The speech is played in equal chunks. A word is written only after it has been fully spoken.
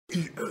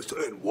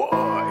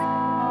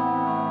ESNY.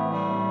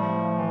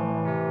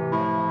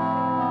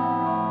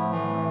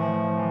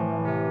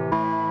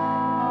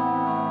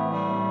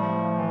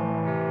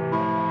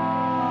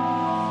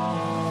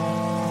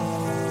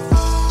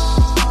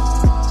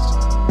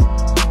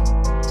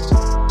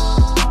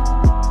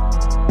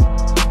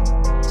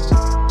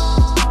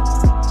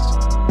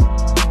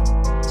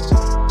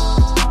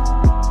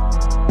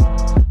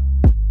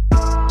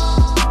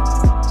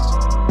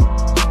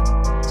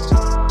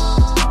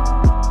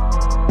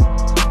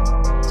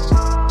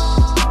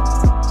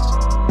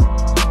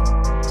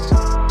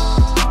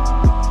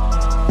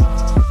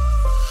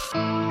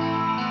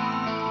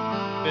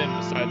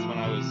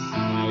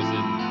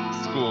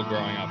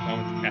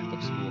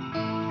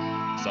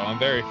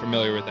 Very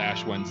familiar with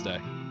Ash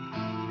Wednesday.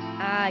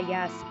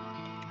 Yes.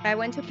 I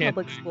went to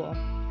public school.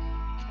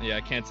 Yeah,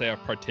 I can't say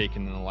I've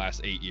partaken in the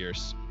last 8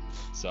 years.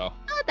 So.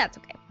 That's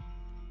okay.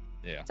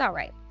 Yeah. It's all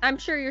right. I'm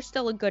sure you're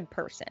still a good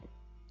person.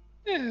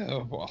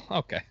 Yeah, well,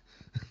 okay.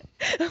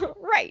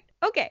 Right.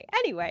 Okay.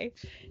 Anyway.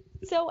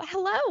 So,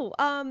 hello.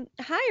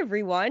 Hi,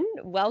 everyone.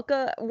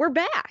 Welcome. We're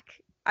back.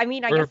 I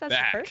mean, I guess that's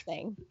the first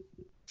thing.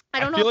 I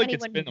don't know feel if like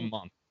anyone... it's been a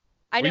month.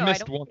 I know. We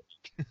missed 1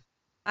 week.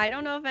 I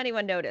don't know if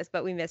anyone noticed,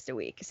 but we missed a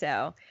week.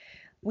 So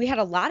we had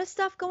a lot of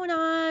stuff going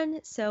on.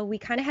 So we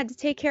kind of had to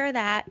take care of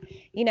that,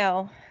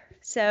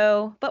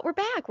 but we're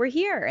back. We're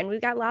here and we've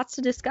got lots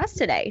to discuss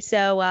today.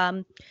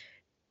 So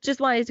just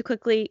wanted to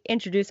quickly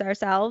introduce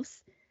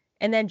ourselves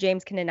and then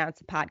James can announce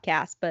the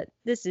podcast. But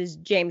this is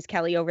James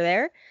Kelly over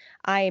there.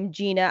 I am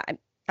Gina.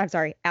 I'm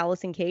sorry,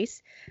 Allison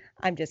Case.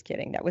 I'm just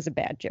kidding. That was a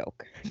bad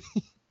joke.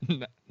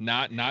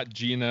 Not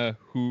Gina,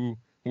 who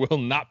will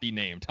not be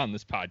named on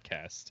this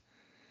podcast.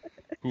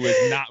 Who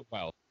is not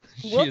well.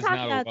 She is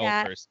not a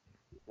well person.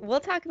 We'll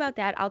talk about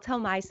that. I'll tell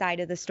my side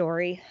of the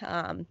story.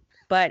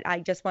 But I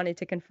just wanted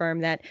to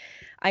confirm that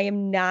I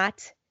am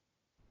not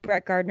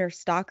Brett Gardner's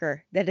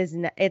stalker.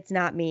 It's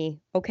not me.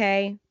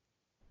 Okay.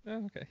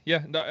 Okay.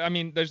 Yeah. No, I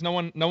mean, there's no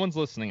one's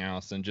listening,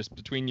 Allison. Just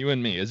between you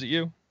and me. Is it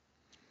you?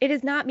 It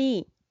is not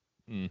me.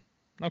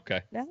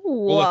 Okay. No.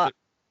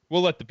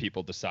 We'll let the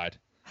people decide.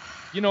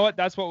 You know what?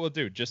 That's what we'll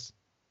do. Just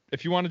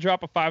if you want to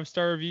drop a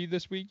 5-star review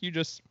this week, you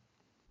just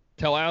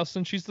tell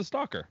Allison she's the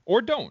stalker.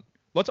 Or don't.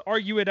 Let's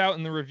argue it out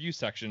in the review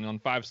section on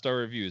 5-star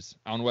reviews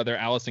on whether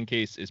Allison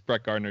Case is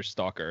Brett Gardner's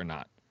stalker or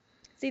not.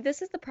 See,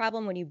 this is the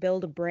problem when you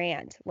build a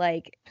brand.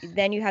 Like,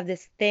 then you have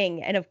this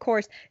thing. And, of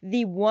course,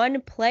 the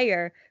one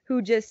player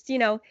who just,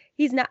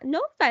 he's not,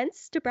 no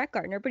offense to Brett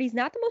Gardner, but he's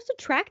not the most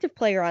attractive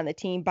player on the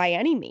team by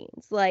any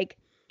means. Like,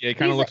 yeah, he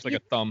kind of looks like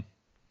a thumb.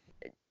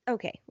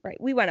 Okay, right.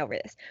 We went over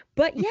this.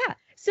 But yeah,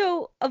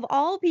 so of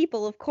all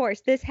people, of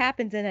course, this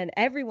happens and then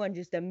everyone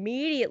just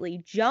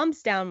immediately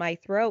jumps down my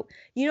throat.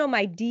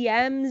 My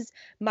DMs,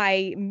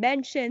 my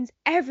mentions,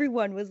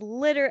 everyone was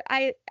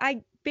I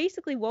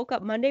basically woke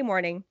up Monday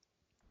morning.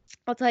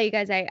 I'll tell you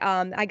guys,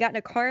 I got in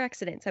a car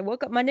accident. So I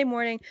woke up Monday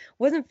morning,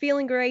 wasn't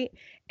feeling great,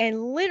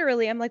 and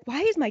literally I'm like, why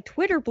is my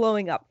Twitter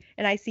blowing up?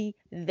 And I see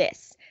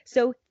this.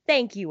 So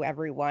thank you,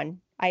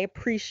 everyone. I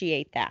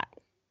appreciate that.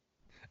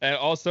 And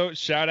also,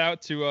 shout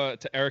out to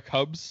Eric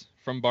Hubbs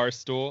from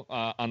Barstool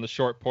on the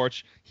short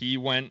porch. He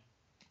went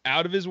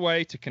out of his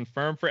way to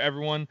confirm for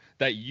everyone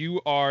that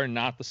you are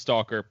not the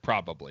stalker,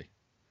 probably.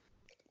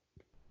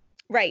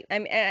 Right.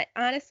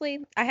 Honestly,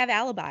 I have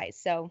alibis,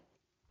 so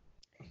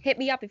hit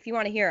me up if you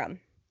want to hear them.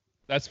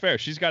 That's fair.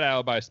 She's got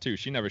alibis too.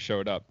 She never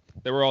showed up.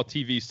 They were all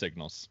TV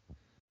signals.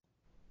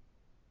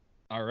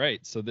 All right,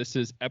 so this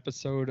is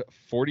episode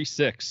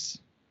 46.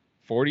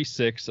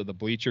 46 of the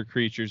Bleacher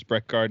Creatures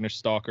Brett Gardner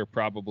Stalker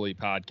Probably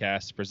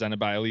podcast, presented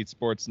by Elite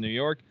Sports New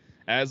York.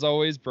 As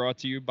always, brought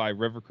to you by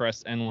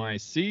Rivercrest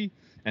NYC.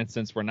 And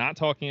since we're not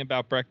talking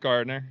about Brett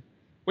Gardner,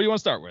 what do you want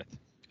to start with?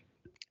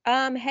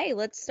 Hey,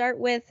 let's start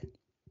with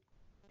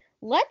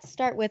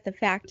the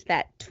fact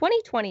that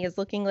 2020 is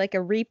looking like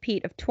a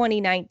repeat of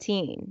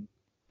 2019.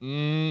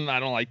 I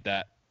don't like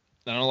that.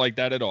 I don't like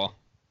that at all.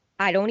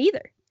 I don't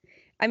either.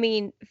 I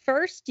mean,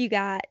 first you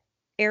got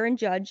Aaron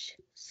Judge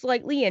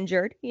slightly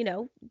injured,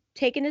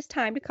 taking his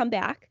time to come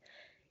back.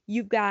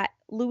 You've got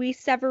Luis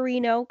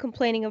Severino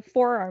complaining of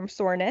forearm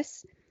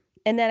soreness.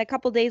 And then a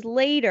couple days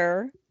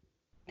later,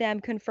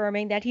 them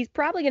confirming that he's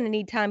probably going to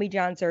need Tommy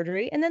John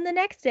surgery. And then the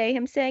next day,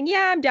 him saying,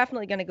 yeah, I'm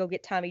definitely going to go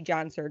get Tommy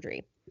John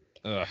surgery.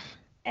 Ugh.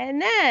 And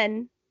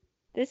then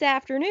this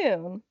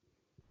afternoon,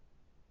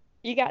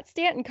 you got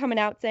Stanton coming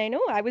out saying,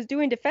 oh, I was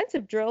doing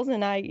defensive drills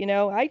and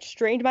I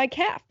strained my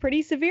calf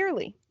pretty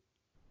severely.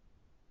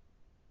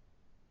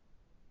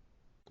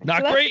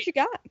 Not so great. What you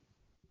got.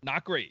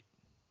 Not great.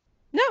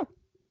 No,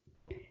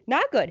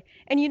 not good.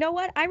 And you know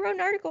what? I wrote an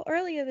article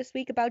earlier this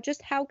week about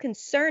just how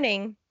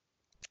concerning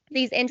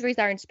these injuries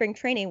are in spring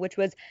training, which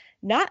was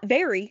not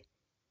very.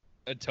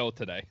 Until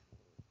today.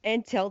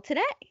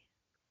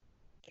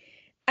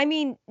 I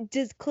mean,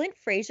 does Clint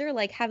Frazier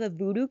have a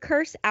voodoo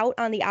curse out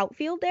on the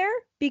outfield there?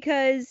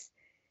 Because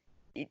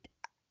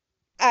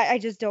I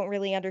just don't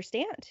really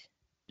understand.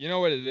 You know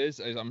what it is?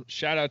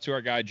 Shout out to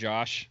our guy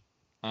Josh.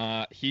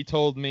 He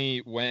told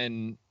me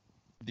when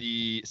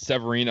the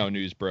Severino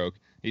news broke,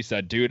 he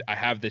said, dude, I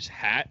have this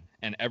hat,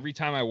 and every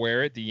time I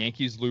wear it, the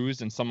Yankees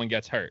lose and someone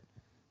gets hurt.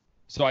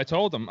 So I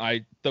told him,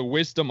 the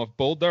wisdom of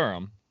Bull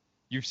Durham,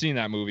 you've seen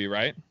that movie,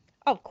 right?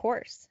 Of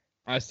course.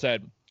 I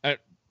said,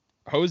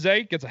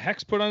 Jose gets a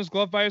hex put on his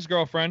glove by his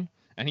girlfriend,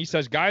 and he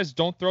says, guys,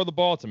 don't throw the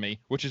ball to me,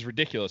 which is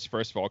ridiculous,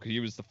 first of all, because he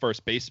was the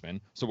first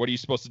baseman. So what are you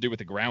supposed to do with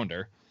the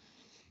grounder?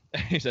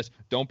 He says,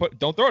 don't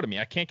throw it to me.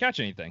 I can't catch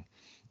anything.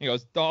 He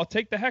goes, I'll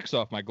take the hex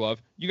off my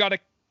glove. You got to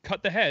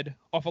cut the head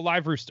off a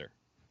live rooster.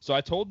 So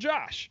I told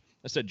Josh,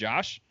 I said,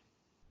 Josh,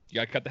 you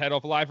got to cut the head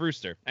off a live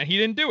rooster. And he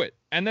didn't do it.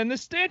 And then the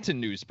Stanton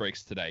news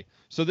breaks today.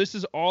 So this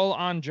is all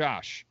on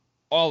Josh.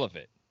 All of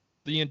it.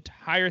 The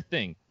entire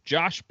thing.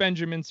 Josh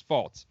Benjamin's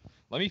fault.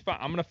 I'm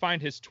going to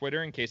find his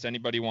Twitter in case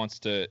anybody wants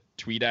to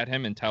tweet at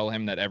him and tell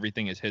him that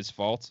everything is his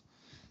fault.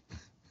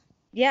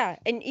 Yeah,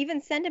 and even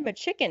send him a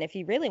chicken if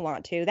you really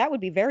want to. That would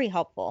be very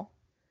helpful.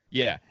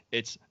 Yeah,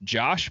 it's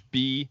Josh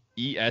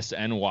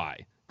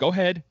BESNY. Go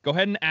ahead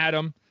and add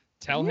him.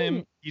 Tell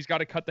him he's got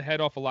to cut the head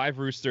off a live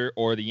rooster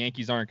or the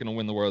Yankees aren't going to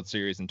win the World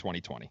Series in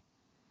 2020.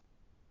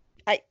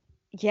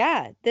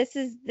 Yeah, this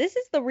is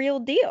the real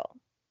deal.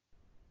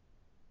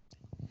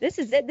 This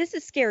is it. This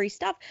is scary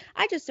stuff.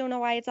 I just don't know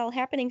why it's all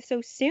happening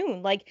so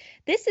soon. Like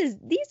these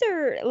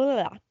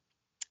are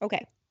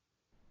okay.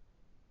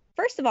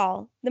 First of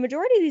all, the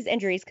majority of these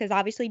injuries, because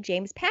obviously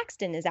James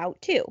Paxton is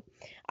out too.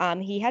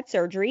 He had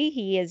surgery.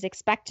 He is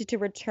expected to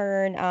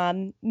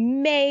return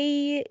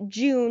May,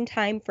 June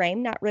timeframe.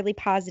 Not really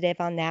positive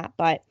on that,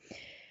 but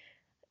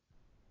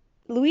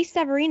Luis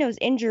Severino's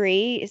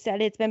injury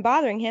said it's been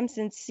bothering him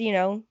since,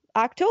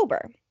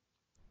 October.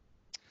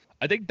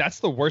 I think that's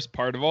the worst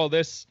part of all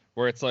this,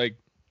 where it's like,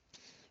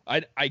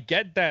 I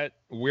get that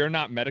we're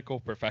not medical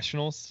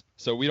professionals,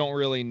 so we don't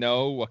really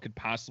know what could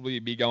possibly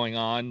be going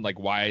on, like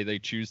why they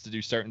choose to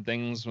do certain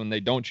things when they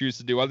don't choose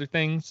to do other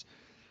things.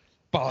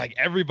 But like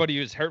everybody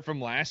who's hurt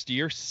from last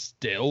year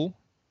still,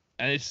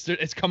 and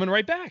it's coming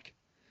right back.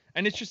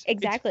 And it's just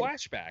exactly.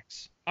 It's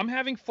flashbacks. I'm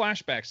having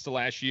flashbacks to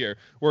last year.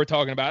 We're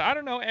talking about, I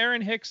don't know,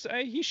 Aaron Hicks,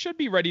 he should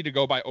be ready to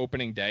go by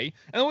opening day,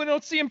 and then we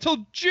don't see him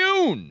till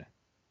June.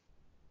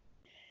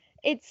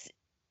 It's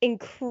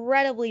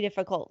incredibly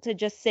difficult to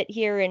just sit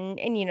here and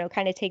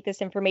kind of take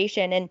this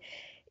information, and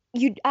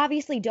you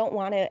obviously don't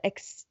want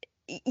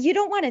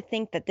to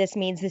think that this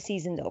means the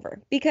season's over,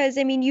 because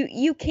I mean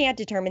you can't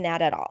determine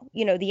that at all.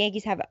 The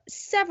Yankees have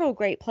several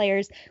great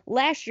players.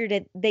 Last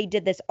year they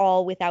did this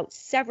all without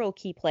several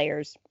key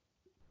players.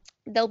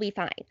 They'll be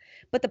fine.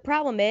 But the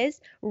problem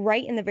is,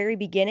 right in the very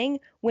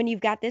beginning, when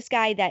you've got this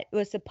guy that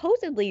was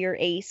supposedly your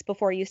ace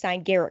before you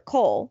signed Garrett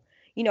Cole,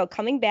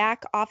 coming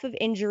back off of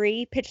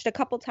injury, pitched a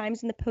couple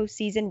times in the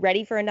postseason,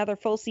 ready for another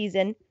full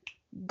season,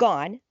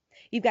 gone.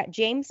 You've got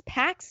James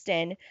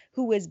Paxton,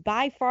 who was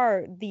by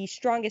far the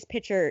strongest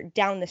pitcher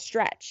down the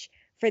stretch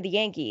for the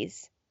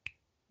Yankees,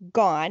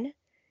 gone.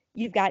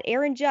 You've got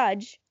Aaron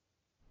Judge,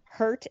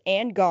 hurt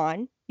and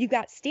gone. You've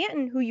got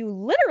Stanton, who you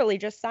literally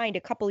just signed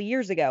a couple of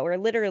years ago, or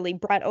literally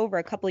brought over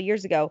a couple of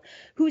years ago,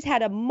 who's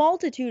had a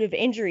multitude of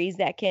injuries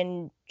that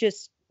can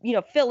just,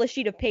 fill a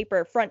sheet of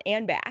paper front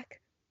and back.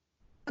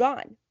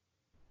 Gone.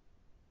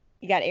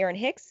 You got Aaron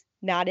Hicks,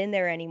 not in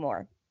there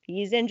anymore.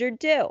 He's injured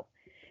too.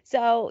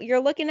 So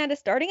you're looking at a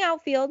starting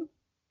outfield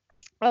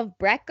of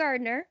Brett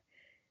Gardner,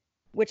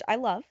 which I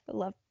love.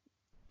 We'll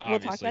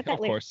talk about that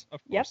later. Of course.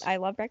 Yep, I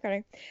love Brett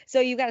Gardner. So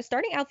you've got a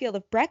starting outfield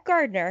of Brett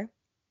Gardner,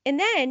 and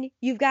then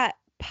you've got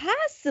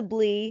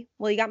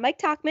you got Mike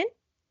Tauchman.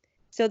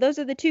 So those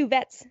are the two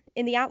vets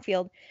in the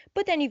outfield.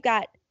 But then you've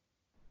got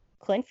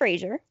Clint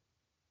Frazier,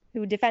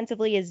 who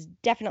defensively is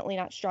definitely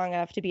not strong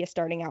enough to be a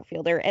starting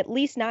outfielder, at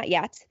least not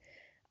yet.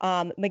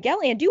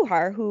 Miguel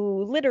Andujar,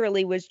 who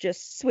literally was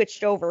just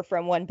switched over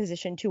from one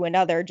position to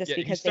another because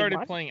he started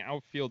playing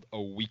outfield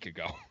a week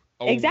ago.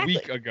 Exactly.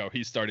 Week ago,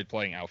 he started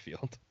playing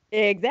outfield.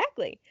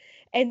 Exactly.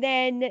 And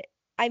then,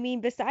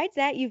 besides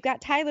that, you've got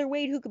Tyler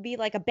Wade, who could be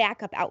like a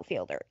backup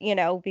outfielder,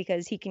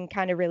 because he can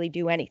kind of really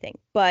do anything.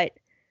 But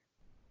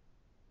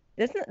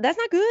that's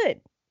not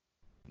good.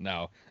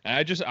 No.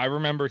 And I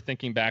remember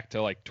thinking back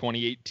to like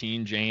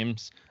 2018,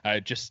 James. I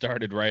had just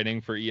started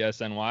writing for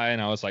ESNY,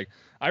 and I was like,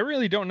 I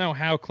really don't know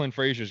how Clint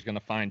Frazier is going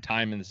to find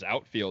time in this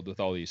outfield with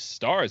all these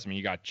stars. I mean,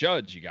 you got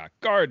Judge, you got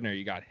Gardner,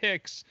 you got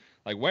Hicks.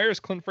 Like, where is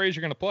Clint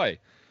Frazier going to play?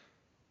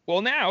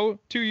 Well, now,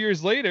 2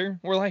 years later,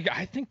 we're like,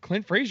 I think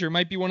Clint Frazier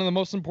might be one of the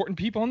most important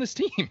people on this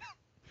team.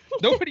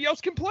 Nobody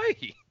else can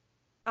play.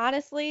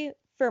 Honestly,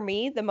 for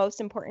me, the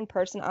most important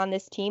person on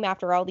this team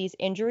after all these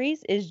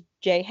injuries is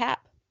Jay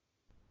Happ.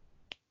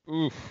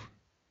 Oof.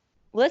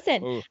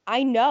 Listen, Oof.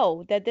 I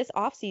know that this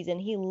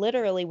offseason, he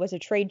literally was a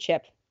trade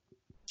chip.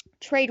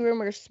 Trade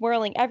rumors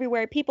swirling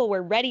everywhere. People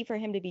were ready for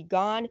him to be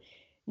gone.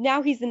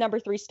 Now he's the number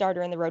 3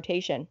 starter in the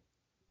rotation.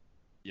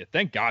 Yeah,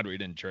 thank God we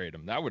didn't trade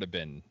him. That would have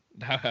been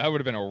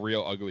a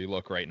real ugly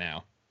look right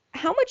now.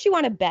 How much you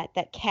want to bet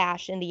that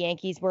Cash and the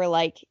Yankees were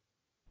like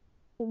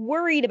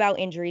worried about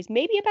injuries,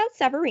 maybe about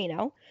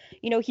Severino?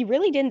 He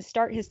really didn't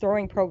start his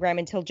throwing program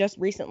until just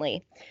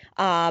recently.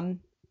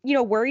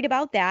 worried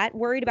about that,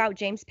 worried about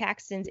James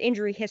Paxton's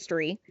injury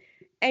history,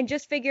 and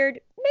just figured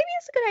maybe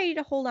it's a good idea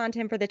to hold on to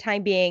him for the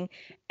time being.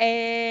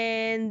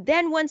 And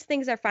then once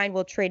things are fine,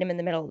 we'll trade him in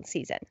the middle of the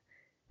season.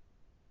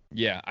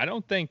 Yeah, I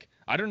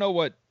don't know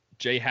what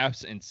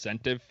J-Hap's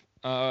incentives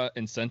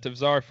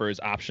are for his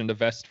option to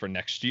vest for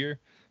next year,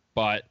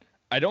 but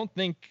I don't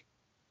think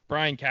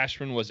Brian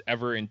Cashman was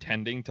ever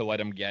intending to let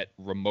him get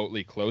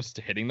remotely close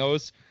to hitting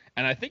those.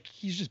 And I think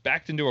he's just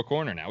backed into a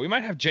corner now. We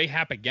might have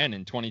J-Hap again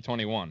in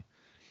 2021,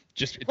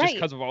 just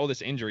because of all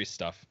this injury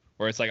stuff,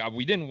 where it's like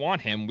we didn't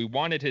want him. We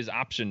wanted his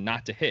option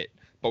not to hit,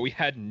 but we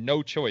had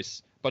no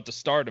choice but to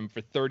start him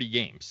for 30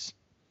 games.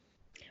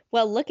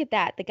 Well, look at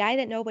that. The guy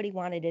that nobody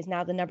wanted is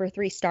now the number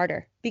 3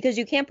 starter, because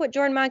you can't put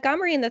Jordan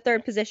Montgomery in the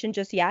 3rd position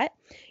just yet.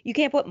 You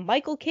can't put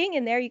Michael King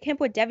in there. You can't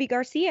put Deivi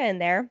Garcia in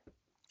there.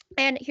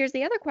 And here's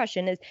the other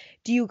question is,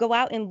 do you go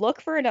out and look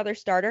for another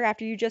starter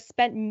after you just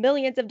spent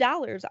millions of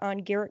dollars on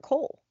Garrett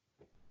Cole?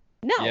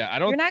 No. Yeah, I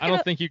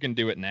don't think you can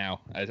do it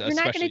now,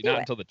 especially not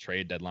until the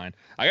trade deadline.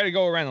 I got to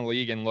go around the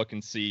league and look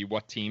and see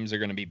what teams are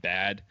going to be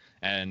bad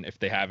and if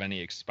they have any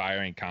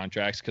expiring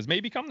contracts, because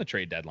maybe come the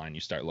trade deadline, you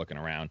start looking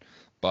around.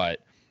 But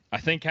I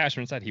think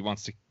Cashman said he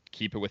wants to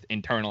keep it with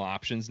internal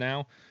options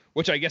now,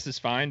 which I guess is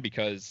fine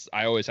because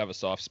I always have a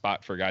soft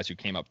spot for guys who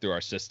came up through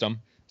our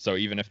system. So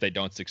even if they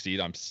don't succeed,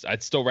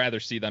 I'd still rather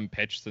see them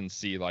pitch than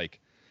see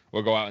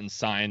we'll go out and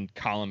sign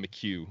Colin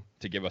McHugh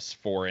to give us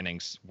 4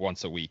 innings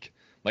once a week.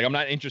 I'm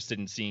not interested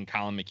in seeing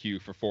Colin McHugh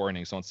for 4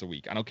 innings once a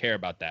week. I don't care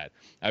about that.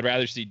 I'd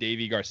rather see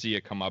Deivi Garcia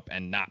come up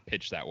and not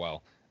pitch that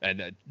well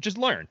and just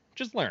learn,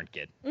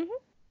 kid.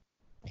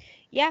 Mm-hmm.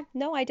 Yeah,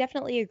 no, I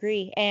definitely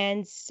agree.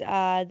 And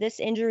this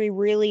injury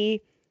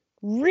really,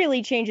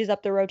 really changes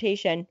up the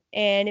rotation,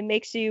 and it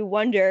makes you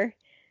wonder,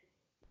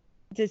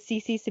 does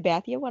CC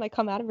Sabathia want to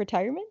come out of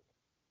retirement?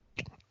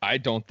 I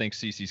don't think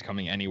CC's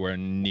coming anywhere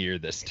near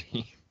this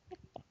team.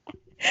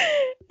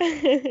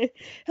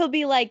 He'll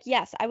be like,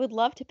 yes, I would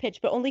love to pitch,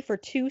 but only for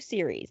 2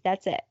 series.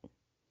 That's it.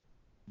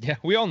 Yeah,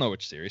 we all know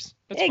which series.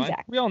 That's exactly.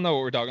 Fine. We all know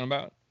what we're talking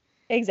about.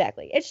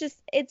 Exactly.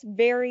 It's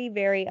very,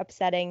 very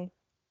upsetting,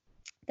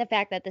 the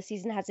fact that the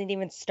season hasn't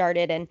even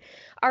started, and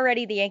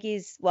already the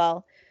Yankees,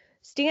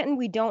 Stanton,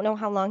 we don't know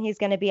how long he's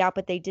going to be out,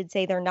 but they did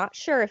say they're not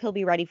sure if he'll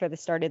be ready for the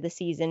start of the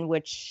season,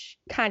 which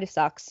kind of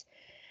sucks.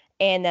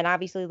 And then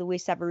obviously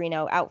Luis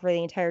Severino out for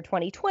the entire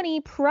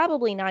 2020,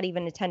 probably not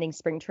even attending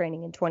spring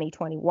training in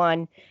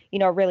 2021.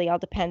 It really all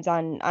depends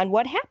on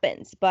what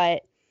happens.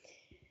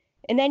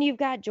 And then you've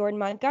got Jordan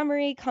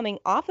Montgomery coming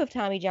off of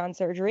Tommy John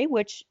surgery,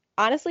 which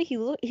honestly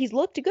he's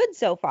looked good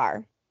so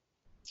far.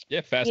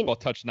 Yeah, fastball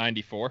touched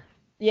 94.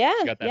 Yeah,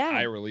 he's got that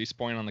high release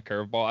point on the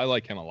curveball. I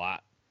like him a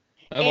lot.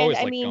 I've always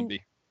liked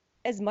Gumby.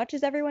 As much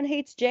as everyone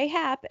hates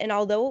J-Hap, and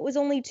although it was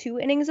only 2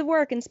 innings of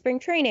work in spring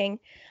training,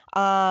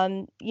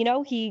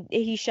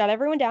 he shut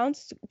everyone down,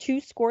 2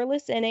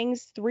 scoreless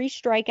innings, 3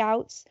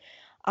 strikeouts.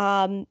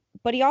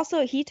 But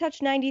he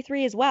touched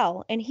 93 as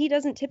well, and he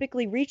doesn't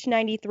typically reach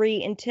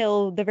 93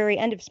 until the very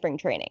end of spring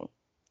training.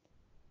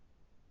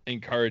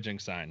 Encouraging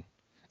sign.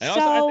 And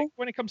also, I think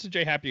when it comes to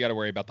J-Hap, you got to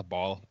worry about the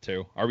ball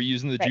too. Are we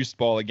using the juiced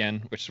ball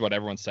again? Which is what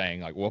everyone's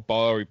saying. What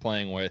ball are we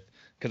playing with?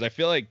 Because I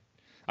feel like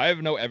I have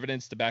no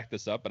evidence to back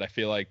this up, but I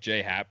feel like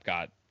J-Hap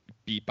got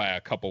beat by a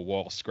couple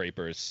wall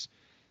scrapers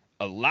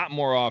a lot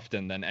more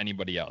often than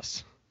anybody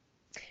else.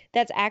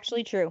 That's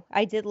actually true.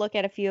 I did look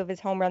at a few of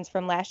his home runs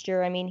from last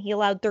year. I mean, he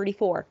allowed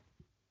 34.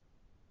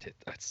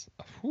 That's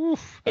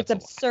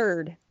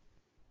absurd.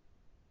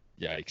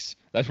 Yikes.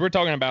 We're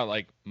talking about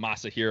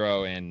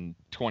Masahiro in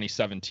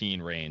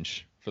 2017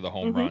 range for the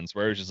home runs,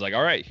 where it's just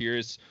all right,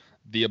 here's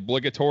the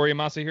obligatory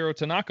Masahiro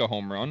Tanaka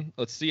home run.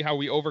 Let's see how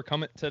we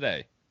overcome it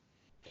today.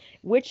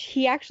 Which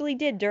he actually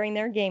did during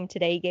their game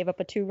today. He gave up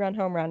a 2-run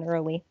home run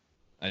early.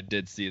 I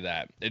did see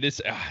that. It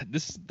is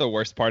this is the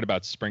worst part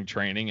about spring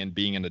training and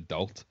being an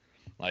adult.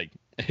 It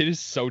is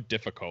so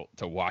difficult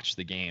to watch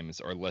the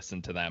games or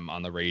listen to them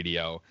on the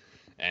radio.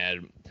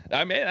 And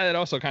I mean, it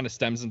also kind of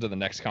stems into the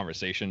next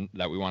conversation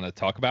that we want to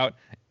talk about.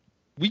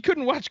 We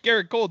couldn't watch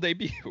Garrett Cole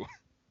debut.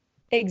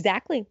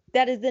 Exactly.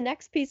 That is the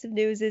next piece of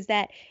news, is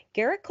that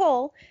Garrett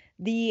Cole,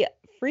 the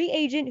free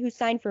agent who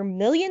signed for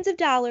millions of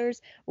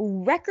dollars,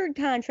 record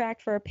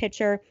contract for a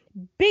pitcher,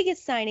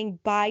 biggest signing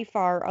by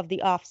far of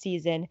the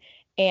offseason,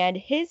 and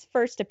his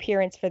first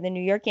appearance for the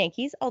New York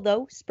Yankees,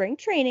 although spring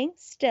training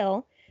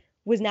still,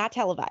 was not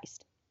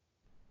televised.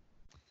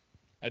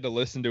 I had to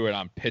listen to it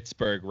on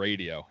Pittsburgh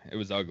radio. It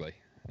was ugly.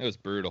 It was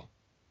brutal.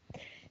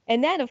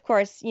 And then, of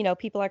course,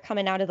 people are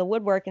coming out of the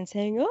woodwork and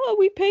saying, oh,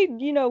 we paid,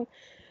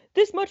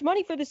 this much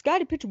money for this guy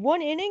to pitch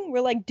 1 inning.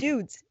 We're like,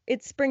 dudes,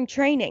 it's spring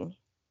training.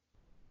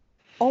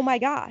 Oh my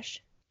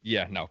gosh.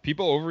 Yeah, no,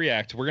 people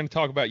overreact. We're going to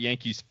talk about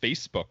Yankees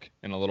Facebook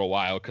in a little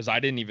while because I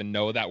didn't even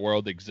know that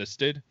world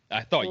existed.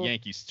 I thought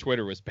Yankees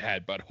Twitter was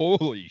bad, but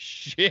holy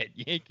shit,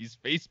 Yankees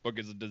Facebook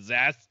is a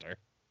disaster.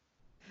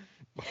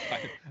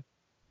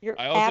 You're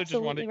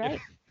absolutely right.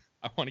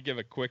 I want to give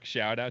a quick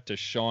shout out to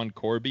Sean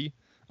Corby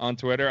on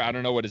Twitter. I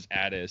don't know what his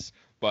ad is,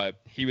 but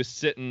he was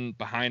sitting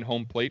behind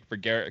home plate for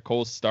Garrett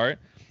Cole's start,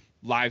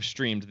 live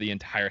streamed the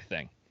entire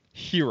thing. I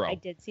Hero.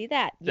 did see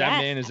that. That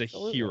Yes, man is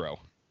absolutely. a hero.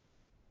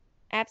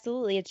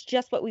 Absolutely. It's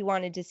just what we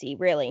wanted to see,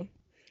 really.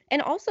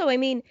 And also, I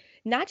mean,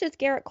 not just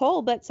Garrett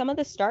Cole, but some of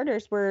the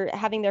starters were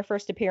having their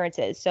first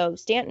appearances. So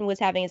Stanton was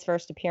having his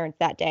first appearance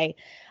that day.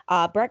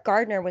 Brett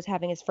Gardner was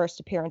having his first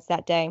appearance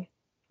that day.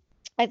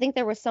 I think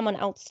there was someone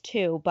else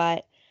too,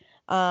 but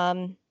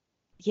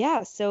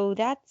yeah, so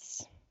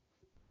that's.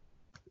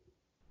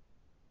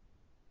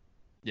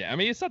 Yeah, I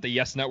mean, it's not the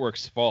Yes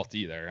Network's fault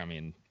either. I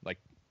mean, like,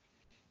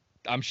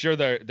 I'm sure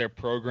their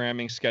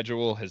programming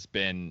schedule has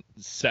been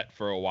set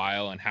for a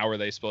while, and how are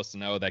they supposed to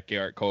know that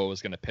Garrett Cole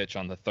was going to pitch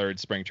on the third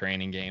spring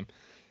training game?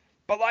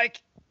 But,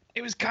 like,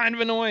 it was kind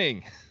of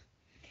annoying.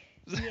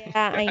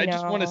 Yeah, I know. I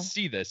just want to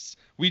see this.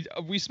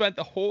 We spent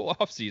the whole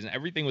offseason,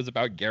 everything was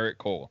about Garrett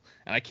Cole,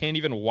 and I can't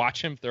even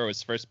watch him throw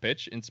his first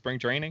pitch in spring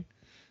training.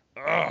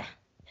 Ugh.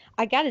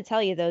 I got to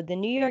tell you, though, the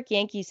New York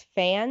Yankees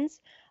fans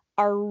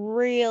are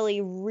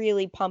really,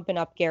 really pumping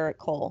up Garrett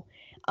Cole.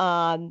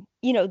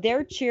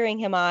 They're cheering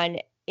him on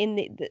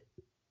in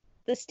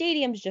the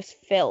stadium's just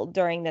filled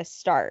during this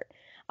start.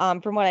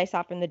 From what I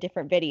saw from the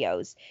different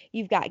videos,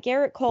 you've got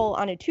Garrett Cole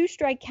on a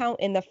 2-strike count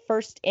in the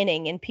first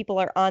inning, and people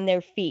are on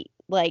their feet,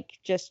 like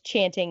just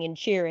chanting and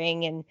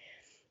cheering, and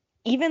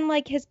even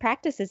like his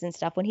practices and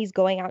stuff when he's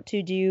going out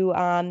to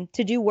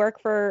do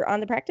work for on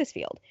the practice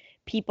field.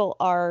 People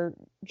are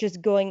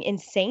just going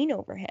insane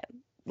over him.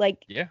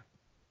 Like, yeah,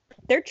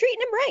 they're treating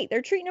him right.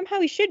 They're treating him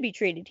how he should be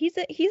treated. He's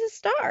a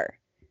star.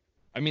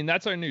 I mean,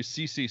 that's our new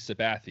CC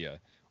Sabathia.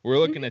 We're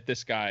looking at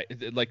this guy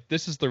like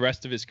this is the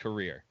rest of his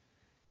career.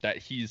 That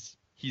he's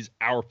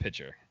our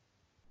pitcher.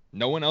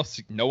 No one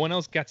else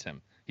gets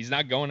him. He's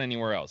not going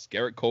anywhere else.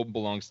 Garrett Cole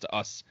belongs to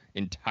us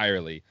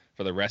entirely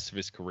for the rest of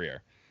his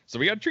career. So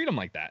we got to treat him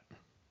like that.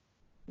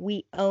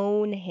 We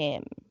own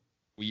him.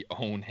 We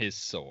own his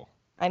soul.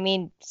 I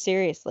mean,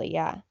 seriously,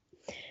 yeah.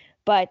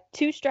 But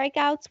 2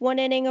 strikeouts, 1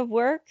 inning of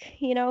work,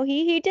 he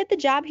did the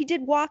job. He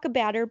did walk a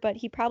batter, but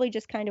he probably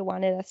just kind of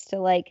wanted us to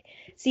like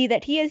see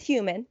that he is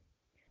human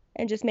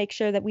and just make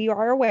sure that we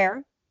are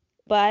aware.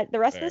 But the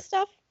rest of the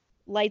stuff,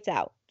 lights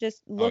out.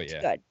 Just looked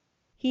good.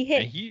 He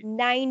hit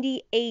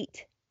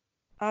 98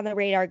 on the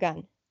radar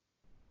gun.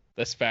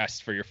 That's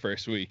fast for your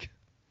first week.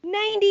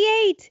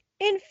 98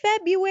 in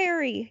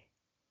February.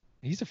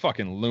 He's a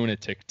fucking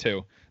lunatic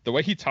too. The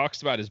way he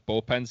talks about his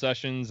bullpen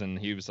sessions, and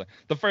he was like,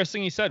 the first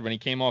thing he said when he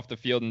came off the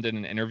field and did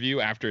an interview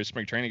after his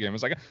spring training game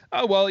was like,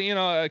 oh, well,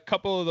 a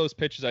couple of those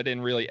pitches I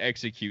didn't really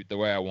execute the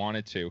way I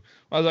wanted to.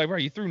 I was like,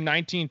 right, you threw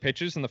 19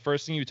 pitches, and the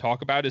first thing you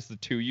talk about is the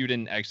 2 you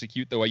didn't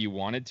execute the way you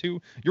wanted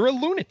to? You're a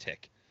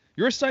lunatic.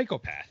 You're a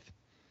psychopath.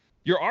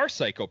 You're our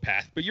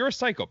psychopath, but you're a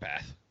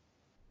psychopath.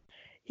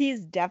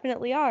 He's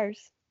definitely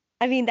ours.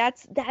 I mean,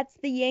 that's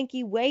the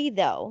Yankee way,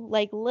 though.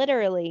 Like,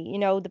 literally,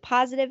 the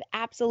positive,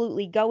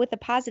 absolutely go with the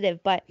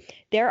positive, but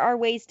there are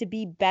ways to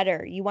be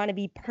better. You want to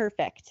be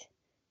perfect.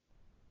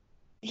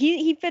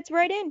 He fits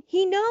right in.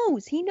 He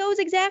knows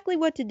exactly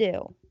what to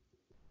do.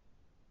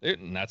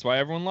 And that's why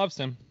everyone loves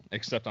him.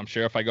 Except I'm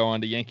sure if I go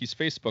onto Yankees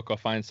Facebook, I'll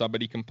find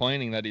somebody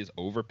complaining that he's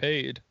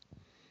overpaid.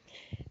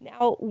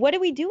 Now, what do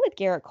we do with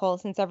Garrett Cole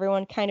since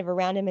everyone kind of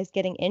around him is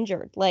getting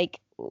injured? Like,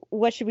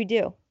 what should we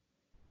do?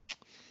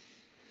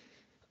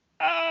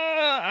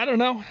 I don't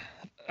know.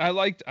 I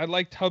liked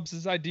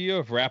Tubbs' idea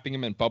of wrapping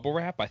him in bubble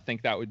wrap. I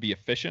think that would be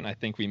efficient. I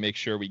think we make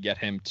sure we get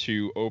him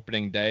to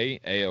opening day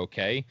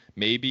A-OK.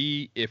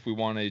 Maybe if we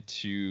wanted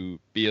to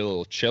be a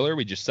little chiller,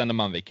 we just send him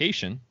on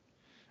vacation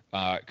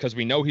because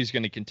we know he's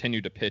going to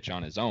continue to pitch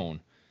on his own.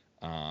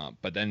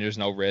 But then there's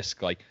no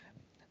risk. Like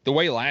the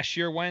way last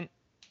year went,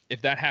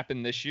 if that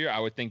happened this year, I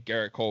would think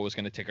Garrett Cole was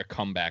going to take a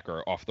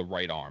comebacker off the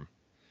right arm.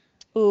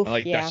 Oof,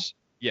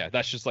 yeah.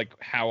 That's just like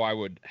how I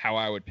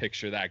would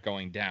picture that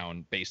going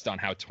down based on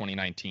how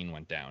 2019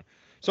 went down.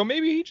 So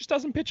maybe he just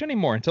doesn't pitch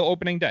anymore until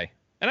opening day.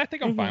 And I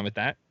think I'm fine with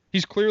that.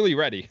 He's clearly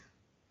ready.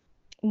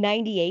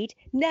 98,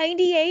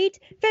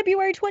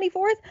 February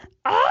 24th.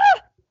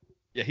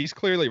 Yeah, he's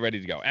clearly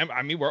ready to go.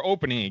 I mean, we're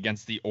opening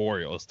against the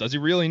Orioles. Does he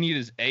really need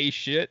his A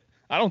shit?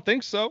 I don't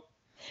think so.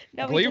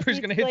 No,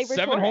 Gleyber's going to hit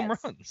 7 home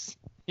runs.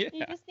 Yeah.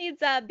 He just needs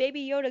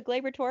Baby Yoda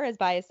Gleyber Torres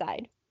by his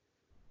side.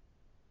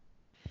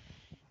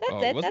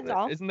 That's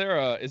all. Isn't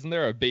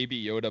there a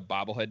Baby Yoda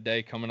bobblehead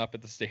day coming up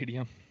at the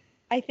stadium?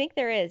 I think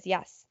there is,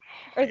 yes.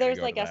 Or there's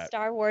like a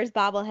Star Wars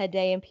bobblehead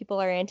day, and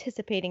people are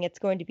anticipating it's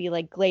going to be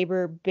like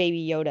Gleyber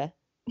Baby Yoda.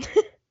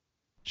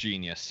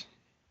 Genius.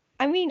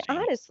 I mean,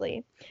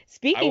 honestly,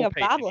 speaking of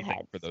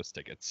bobbleheads, for those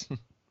tickets.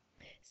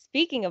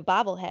 Speaking of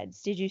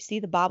bobbleheads, did you see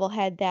the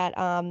bobblehead that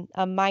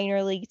a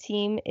minor league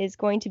team is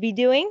going to be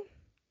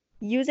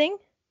using?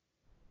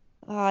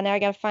 Oh, now I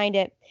gotta find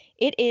it.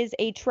 It is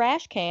a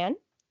trash can.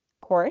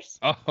 Course.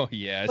 Oh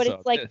yeah, but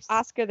it's like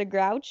Oscar the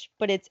Grouch,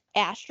 but it's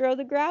Astro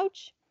the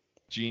Grouch.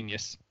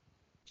 Genius.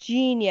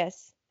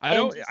 I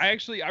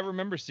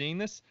remember seeing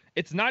this.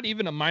 It's not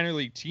even a minor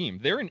league team.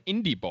 They're an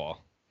indie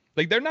ball.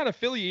 Like they're not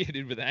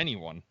affiliated with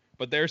anyone,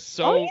 but they're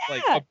so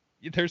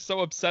they're so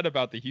upset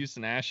about the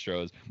Houston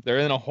Astros. They're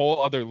in a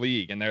whole other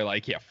league, and they're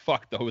like, yeah,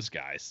 fuck those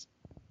guys.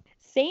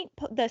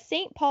 the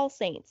St. Paul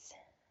Saints.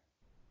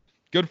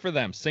 Good for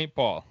them, St.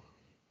 Paul.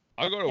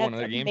 I'll go to one of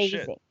their games.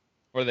 Shit.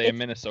 Or are they in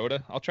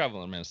Minnesota? I'll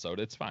travel in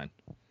Minnesota. It's fine.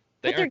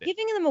 But they're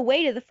giving them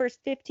away to the first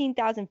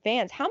 15,000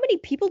 fans. How many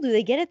people do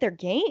they get at their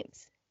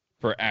games?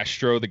 For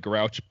Astro the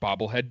Grouch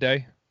bobblehead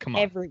day? Come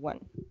on.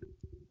 Everyone.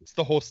 It's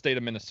the whole state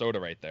of Minnesota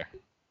right there.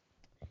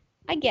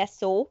 I guess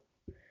so.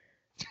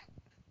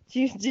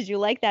 Did you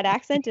like that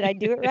accent? Did I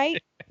do it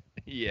right?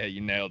 Yeah,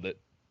 you nailed it.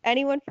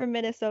 Anyone from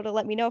Minnesota,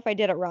 let me know if I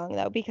did it wrong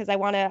though, because I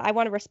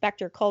wanna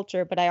respect your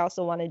culture, but I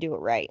also want to do it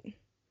right.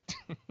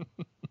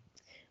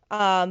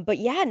 But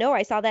yeah, no,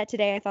 I saw that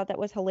today. I thought that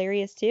was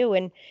hilarious too.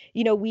 And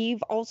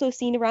we've also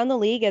seen around the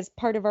league as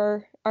part of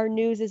our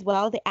news as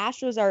well. The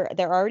Astros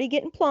they're already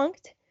getting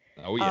plunked.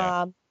 Oh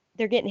yeah.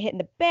 They're getting hit in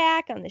the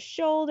back, on the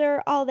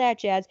shoulder, all that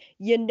jazz.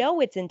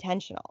 It's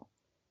intentional.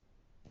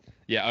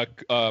 Yeah,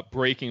 a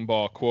breaking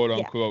ball, quote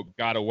unquote,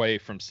 got away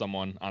from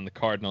someone on the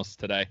Cardinals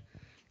today.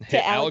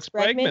 Hit Alex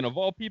Bregman of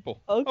all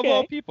people. Okay. Of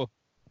all people.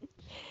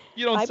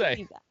 You don't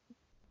say.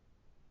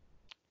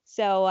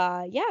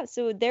 So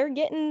so they're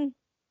getting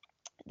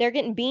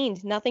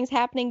beamed. Nothing's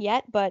happening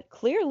yet, but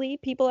clearly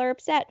people are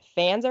upset.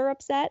 Fans are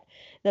upset.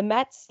 The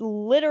Mets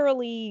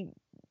literally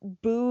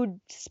booed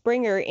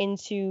Springer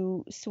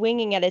into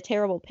swinging at a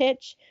terrible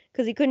pitch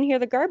because he couldn't hear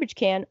the garbage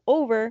can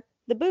over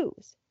the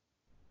boos.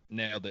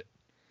 Nailed it.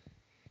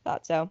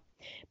 Thought so.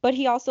 But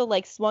he also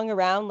swung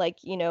around like,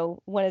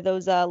 one of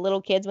those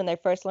little kids when they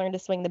first learn to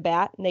swing the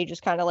bat and they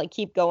just kind of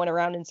keep going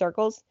around in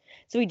circles.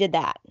 So he did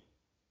that.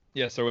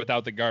 Yeah, so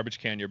without the garbage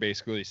can, you're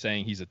basically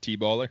saying he's a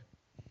T-baller?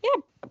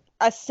 Yeah,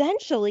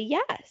 essentially,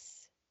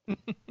 yes.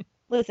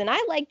 Listen,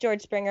 I like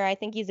George Springer. I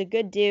think he's a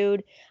good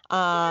dude.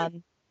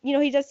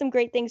 He does some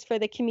great things for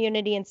the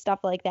community and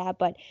stuff like that,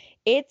 but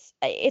it's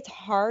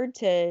hard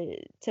to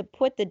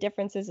put the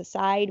differences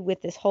aside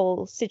with this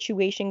whole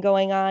situation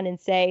going on and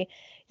say,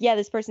 yeah,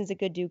 this person's a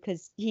good dude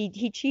because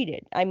he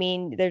cheated. I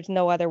mean, there's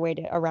no other way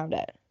around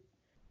it.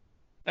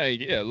 Hey,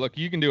 yeah, look,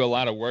 you can do a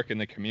lot of work in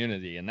the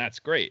community, and that's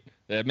great.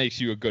 That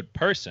makes you a good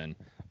person,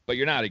 but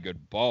you're not a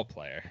good ball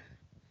player,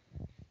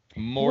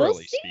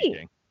 morally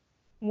speaking.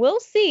 We'll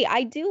see.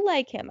 I do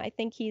like him. I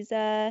think he is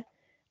a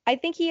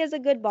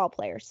good ball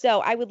player. So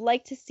I would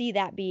like to see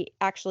that be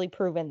actually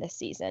proven this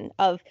season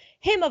of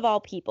him of all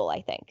people,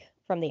 I think,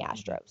 from the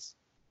Astros.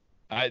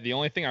 The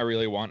only thing I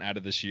really want out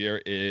of this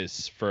year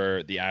is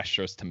for the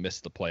Astros to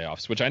miss the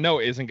playoffs, which I know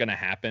isn't going to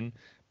happen,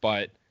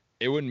 but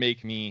it would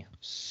make me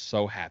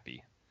so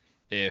happy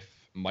if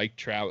Mike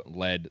Trout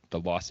led the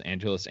Los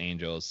Angeles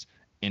Angels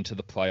into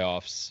the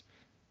playoffs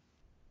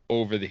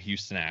over the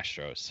Houston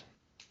Astros.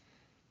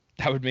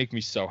 That would make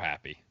me so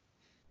happy.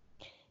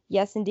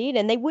 Yes, indeed.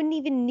 And they wouldn't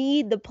even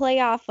need the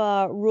playoff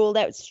rule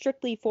that was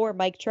strictly for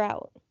Mike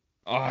Trout.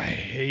 Oh, I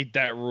hate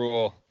that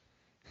rule.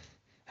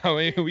 I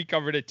mean, we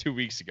covered it 2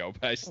 weeks ago,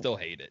 but I still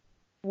hate it.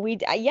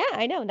 Yeah,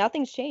 I know.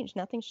 Nothing's changed.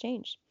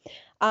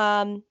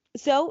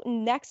 So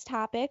next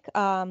topic,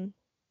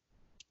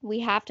 we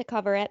have to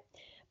cover it.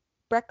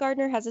 Brett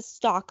Gardner has a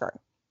stalker.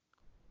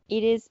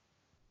 It is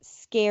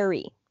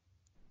scary.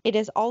 It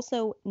is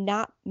also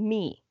not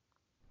me.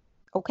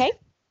 Okay?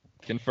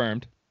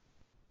 Confirmed.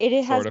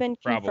 It has been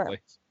confirmed. Probably.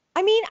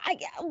 I mean, I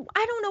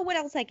don't know what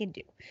else I can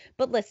do.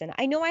 But listen,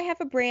 I know I have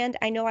a brand.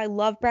 I know I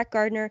love Brett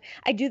Gardner.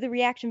 I do the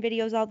reaction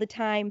videos all the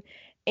time.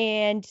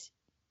 But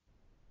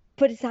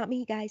it's not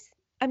me, guys.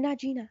 I'm not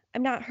Gina.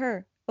 I'm not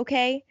her.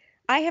 Okay?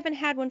 I haven't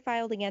had one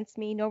filed against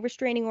me. No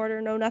restraining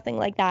order, no nothing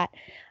like that.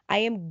 I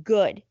am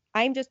good.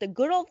 I'm just a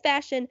good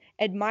old-fashioned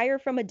admire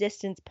from a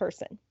distance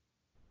person.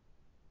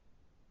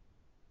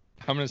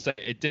 I'm going to say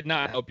it did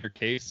not help your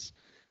case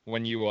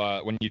when you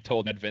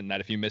told Edvin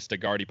that if you missed a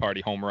Gardy Party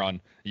home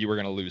run, you were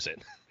going to lose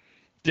it.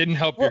 Didn't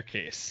help your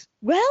case.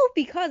 Well,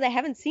 because I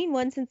haven't seen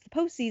one since the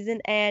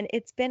postseason, and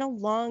it's been a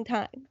long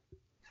time.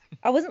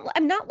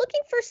 I'm not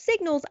looking for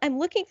signals. I'm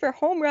looking for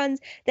home runs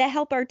that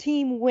help our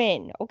team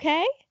win,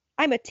 okay?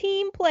 I'm a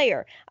team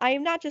player. I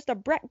am not just a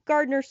Brett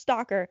Gardner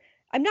stalker.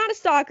 I'm not a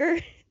stalker.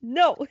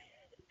 No.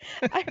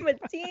 I'm a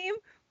team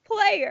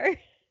player.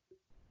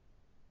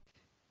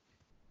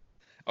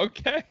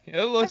 Okay.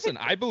 Listen,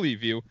 I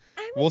believe you.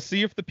 We'll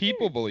see if the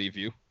people believe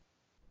you.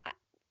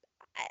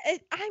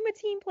 I'm a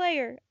team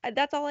player.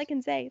 That's all I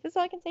can say. That's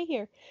all I can say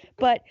here.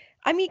 But,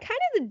 I mean, kind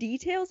of the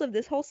details of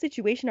this whole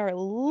situation are a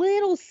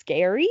little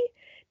scary,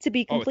 to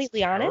be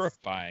completely honest. It's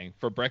terrifying.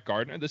 For Brett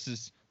Gardner, this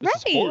is Right.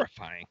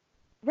 horrifying.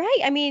 Right.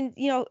 I mean,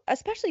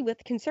 especially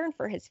with concern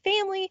for his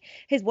family,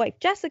 his wife,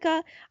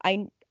 Jessica.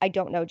 I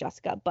don't know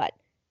Jessica, but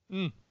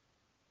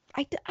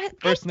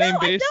First name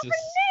basis. I know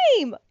her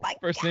name.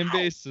 First name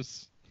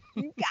basis.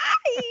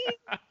 Guys.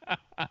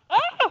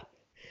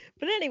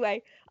 But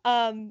anyway, so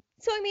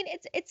I mean,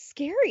 it's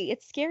scary.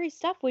 It's scary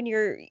stuff when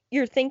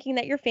you're thinking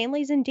that your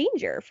family's in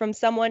danger from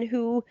someone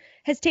who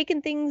has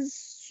taken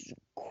things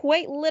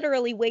quite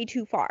literally way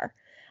too far.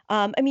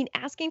 I mean,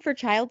 asking for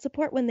child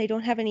support when they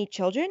don't have any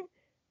children.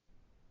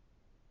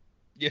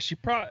 Yeah,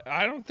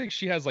 I don't think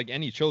she has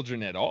any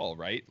children at all,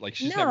 right?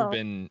 She's never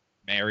been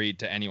married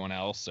to anyone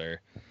else, or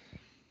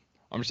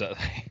I'm just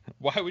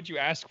Why would you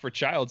ask for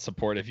child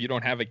support if you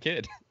don't have a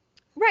kid?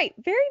 Right.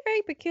 Very,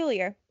 very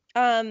peculiar.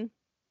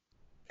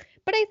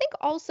 But I think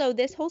also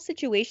this whole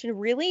situation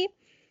really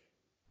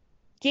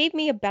gave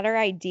me a better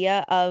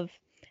idea of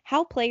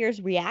how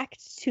players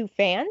react to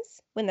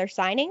fans when they're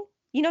signing.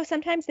 You know,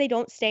 sometimes they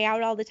don't stay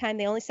out all the time.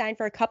 They only sign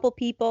for a couple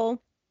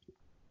people,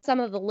 some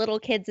of the little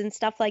kids and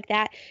stuff like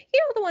that. You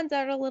know, the ones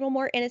that are a little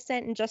more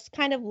innocent and just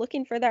kind of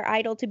looking for their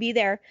idol to be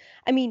there.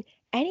 I mean,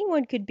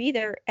 anyone could be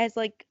there as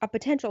like a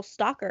potential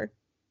stalker.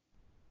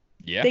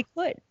 Yeah. They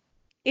could.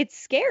 It's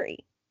scary.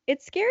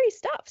 It's scary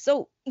stuff.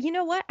 So, you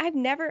know what?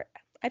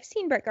 I've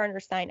seen Brett Gardner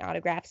sign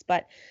autographs,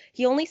 but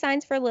he only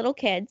signs for little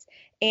kids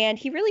and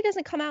he really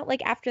doesn't come out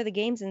like after the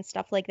games and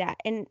stuff like that.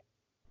 And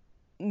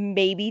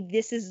maybe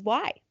this is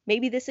why.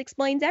 Maybe this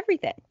explains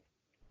everything.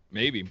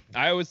 Maybe.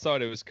 I always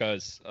thought it was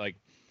because, like,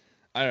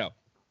 I don't know.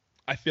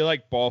 I feel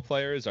like ball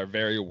players are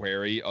very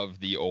wary of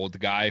the old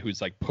guy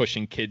who's like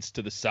pushing kids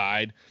to the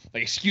side.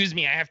 Like, excuse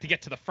me, I have to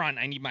get to the front.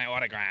 I need my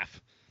autograph.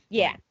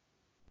 Yeah.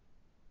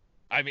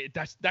 I mean,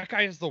 that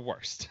guy is the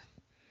worst.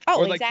 Oh,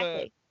 Or like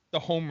exactly. the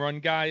home run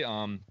guy,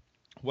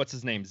 what's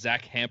his name?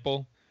 Zach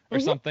Hampel or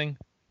something.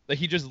 Like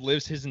he just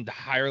lives his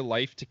entire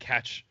life to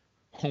catch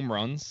home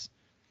runs.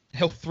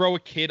 He'll throw a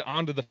kid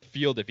onto the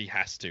field if he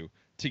has to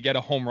get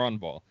a home run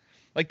ball.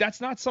 Like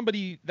that's not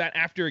somebody that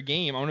after a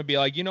game I'm gonna be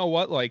like, you know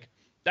what, like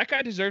that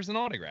guy deserves an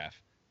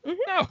autograph.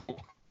 No.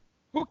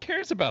 Who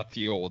cares about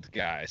the old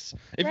guys?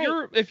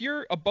 If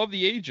you're above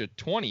the age of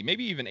 20,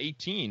 maybe even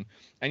 18,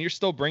 and you're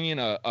still bringing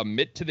a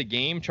mitt to the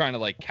game, trying to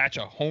like catch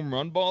a home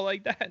run ball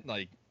like that,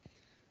 like,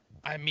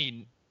 I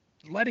mean,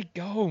 let it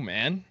go,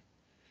 man.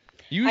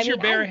 Use your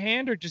bare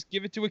hand or just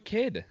give it to a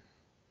kid.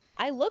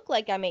 I look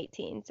like I'm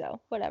 18,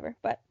 so whatever.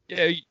 But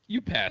yeah,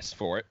 you pass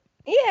for it.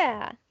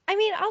 Yeah. I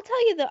mean, I'll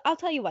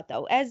tell you what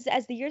though, as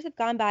the years have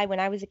gone by when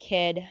I was a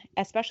kid,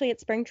 especially at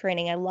spring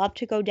training, I love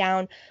to go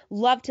down,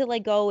 love to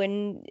like go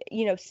and,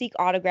 you know, seek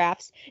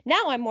autographs.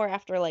 Now I'm more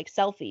after like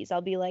selfies.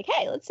 I'll be like,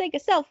 "Hey, let's take a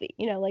selfie,"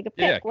 you know, like a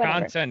pic, whatever.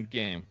 Content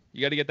game.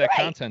 You got to get that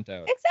content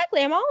out.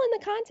 Exactly. I'm all in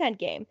the content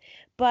game.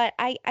 But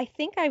I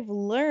think I've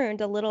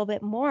learned a little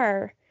bit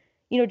more,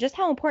 you know, just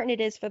how important it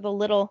is for the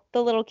little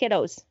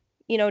kiddos,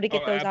 you know, to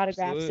get those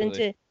autographs and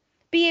to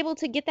be able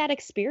to get that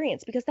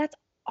experience because that's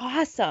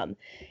awesome.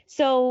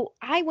 So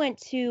I went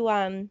to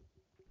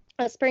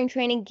a spring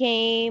training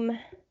game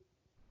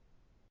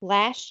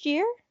last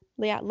year.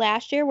 Yeah,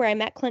 last year where I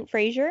met Clint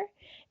Frazier,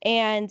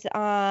 and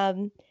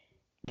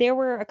there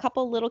were a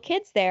couple little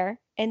kids there,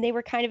 and they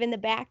were kind of in the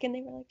back, and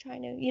they were like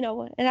trying to, you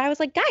know, and I was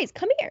like, guys,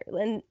 come here.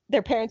 And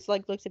their parents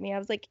like looked at me. I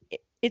was like,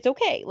 it's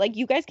okay. Like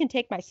you guys can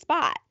take my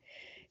spot.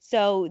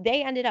 So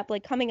they ended up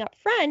like coming up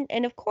front,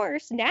 and of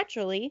course,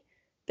 naturally,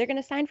 they're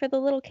going to sign for the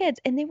little kids.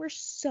 And they were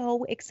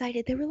so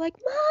excited. They were like,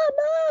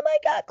 Mom, I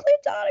got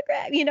Clint's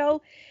autograph. You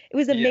know, it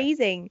was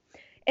amazing.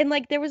 And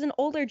like there was an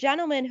older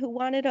gentleman who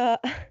wanted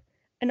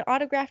an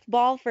autographed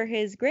ball for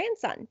his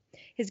grandson.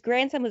 His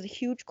grandson was a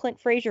huge Clint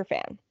Frazier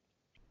fan.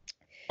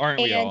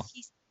 Aren't we all?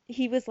 And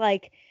he was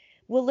like,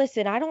 well,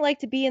 listen, I don't like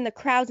to be in the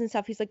crowds and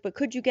stuff. He's like, but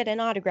could you get an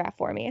autograph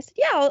for me? I said,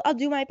 yeah, I'll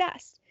do my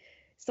best.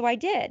 So I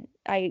did.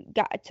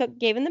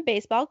 Gave him the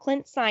baseball.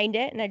 Clint signed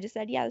it, and I just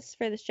said, yeah, this is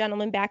for this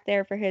gentleman back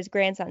there for his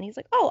grandson. He's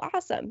like, oh,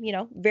 awesome. You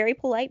know, very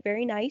polite,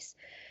 very nice.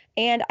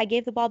 And I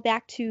gave the ball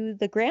back to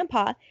the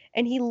grandpa,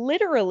 and he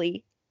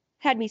literally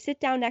had me sit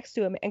down next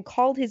to him and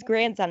called his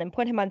grandson and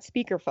put him on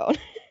speakerphone.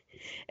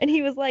 And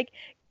he was like,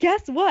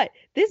 guess what?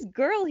 This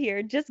girl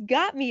here just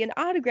got me an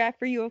autograph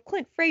for you of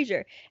Clint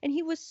Frazier. And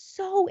he was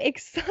so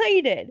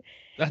excited.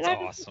 That's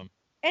awesome.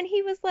 And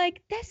he was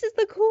like, this is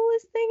the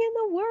coolest thing in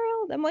the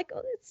world. I'm like,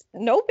 oh, it's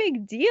no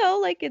big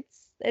deal. Like,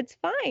 it's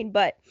fine.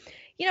 But,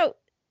 you know,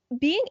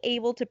 being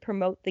able to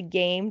promote the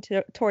game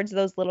towards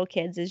those little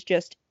kids is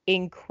just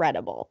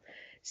incredible.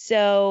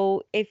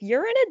 So if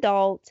you're an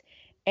adult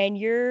and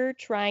you're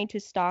trying to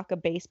stalk a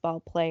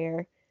baseball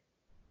player,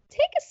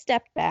 take a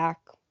step back,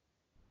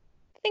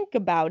 think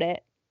about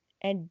it,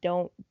 and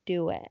don't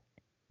do it.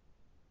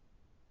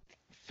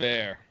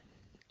 Fair.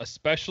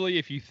 Especially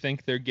if you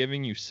think they're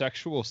giving you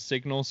sexual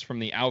signals from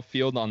the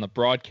outfield on the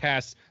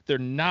broadcast. They're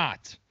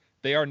not.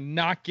 They are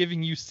not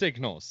giving you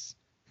signals.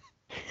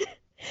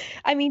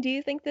 I mean, do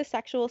you think the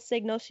sexual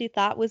signal she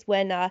thought was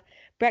when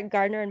Brett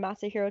Gardner and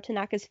Masahiro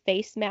Tanaka's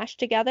face smashed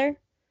together?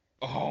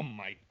 Oh,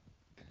 my.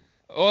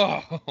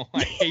 Oh,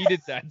 I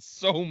hated that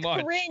so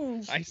much.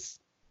 Cringe.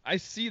 I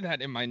see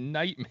that in my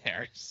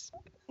nightmares.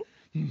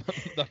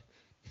 the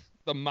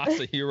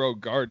Masahiro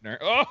Gardner.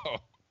 Oh.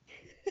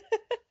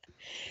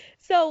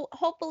 So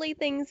hopefully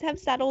things have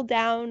settled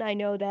down. I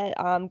know that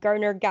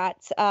Gardner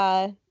got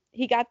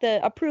the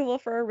approval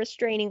for a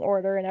restraining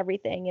order and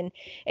everything, and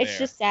it's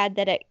just sad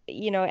that it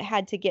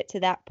had to get to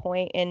that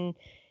point. And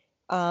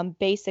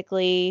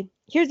basically,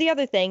 here's the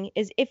other thing: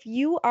 is if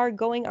you are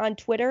going on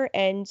Twitter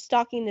and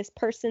stalking this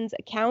person's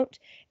account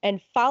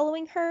and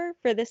following her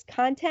for this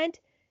content,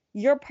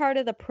 you're part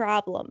of the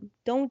problem.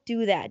 Don't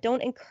do that.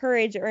 Don't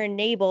encourage or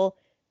enable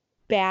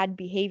bad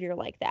behavior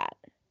like that.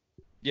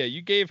 Yeah,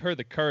 you gave her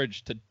the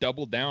courage to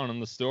double down on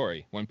the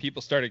story. When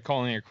people started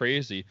calling her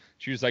crazy,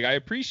 she was like, I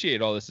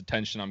appreciate all this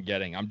attention I'm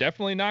getting. I'm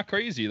definitely not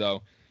crazy,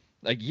 though.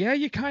 Like, yeah,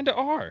 you kind of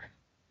are.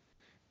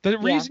 The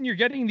Yeah, reason you're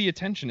getting the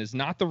attention is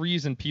not the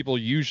reason people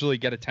usually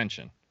get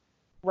attention.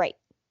 right.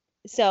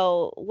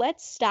 So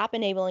let's stop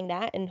enabling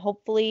that, and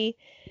hopefully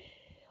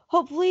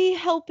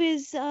help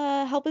is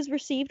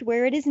received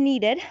where it is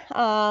needed.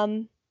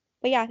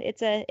 But yeah,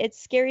 it's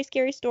scary,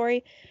 scary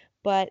story.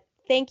 But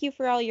thank you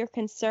for all your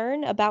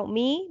concern about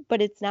me,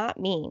 but it's not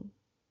me.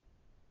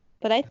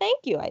 But I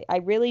thank you. I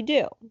really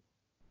do.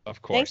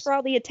 Of Thanks course. for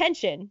all the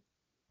attention.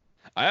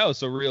 I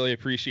also really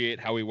appreciate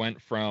how we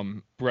went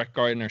from Brett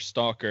Gardner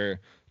stalker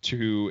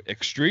to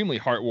extremely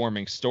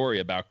heartwarming story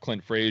about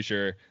Clint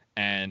Frazier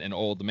and an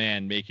old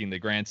man making the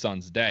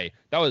grandson's day.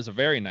 That was a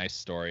very nice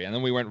story. And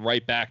then we went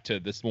right back to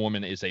this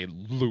woman is a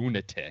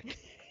lunatic.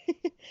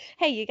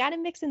 Hey, you got to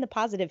mix in the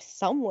positive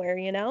somewhere,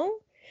 you know?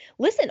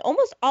 Listen,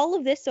 almost all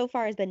of this so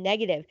far has been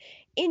negative.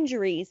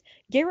 Injuries,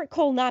 Garrett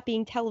Cole not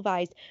being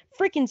televised,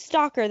 freaking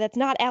stalker that's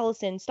not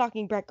Allison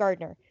stalking Brett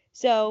Gardner.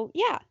 So,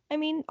 yeah, I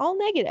mean, all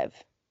negative.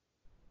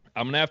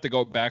 I'm gonna have to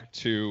go back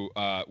to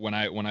when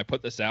I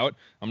put this out.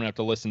 I'm gonna have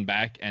to listen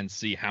back and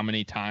see how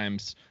many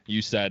times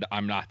you said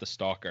I'm not the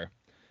stalker.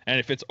 And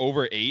if it's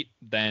over 8,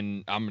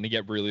 then I'm gonna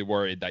get really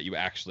worried that you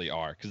actually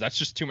are, because that's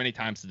just too many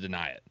times to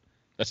deny it.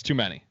 That's too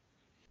many.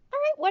 All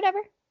right, whatever.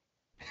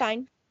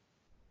 Fine.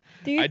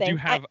 Do your thing.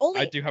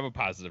 I do have a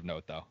positive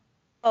note though.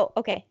 Oh,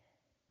 okay.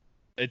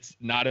 It's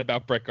not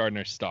about Brett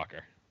Gardner's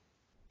stalker.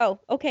 Oh,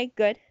 okay,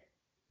 good.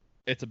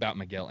 It's about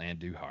Miguel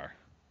Andujar.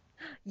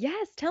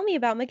 Yes, tell me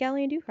about Miguel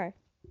Andujar.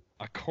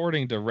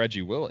 According to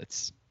Reggie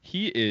Willits,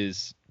 he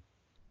is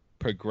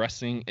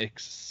progressing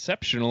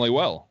exceptionally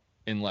well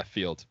in left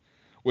field,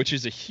 which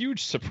is a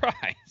huge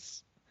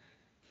surprise.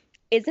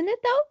 Isn't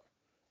it though?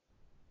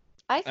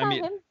 I I saw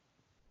mean, him.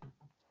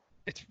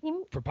 it's He,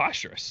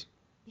 preposterous.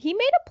 he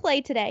made a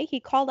play today. He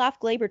called off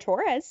Gleyber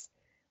Torres,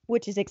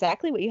 which is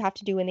exactly what you have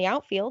to do in the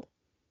outfield.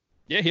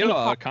 Yeah, he had And a he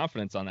lot called, of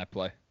confidence on that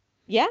play.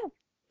 yeah.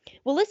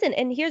 Well, listen,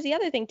 and here's the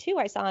other thing too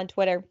I saw on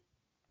Twitter.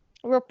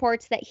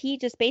 Reports that he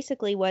just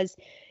basically was,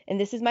 and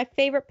this is my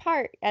favorite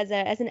part as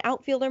an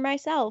outfielder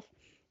myself,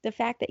 the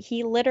fact that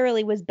he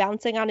literally was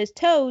bouncing on his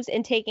toes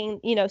and taking,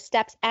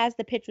 steps as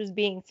the pitch was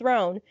being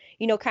thrown,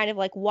 kind of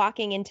like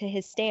walking into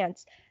his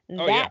stance.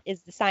 Oh yeah, That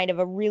is the sign of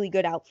a really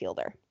good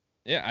outfielder.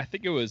 yeah. I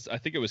think it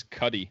was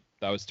Cuddy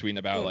that was tweeting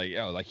about Mm. like,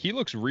 oh, like he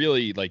looks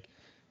really like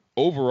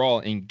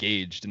overall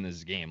engaged in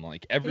this game.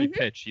 Like every hmm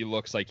pitch, he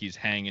looks like he's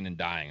hanging and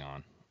dying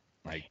on.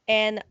 Like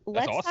And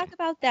that's let's talk awesome.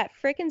 about that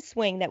frickin'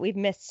 swing that we've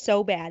missed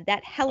so bad,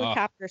 that Oh,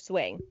 helicopter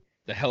swing.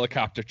 the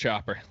helicopter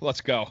chopper.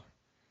 Let's go.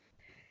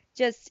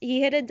 Just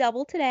he hit a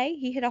double today.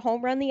 He hit a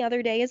home run the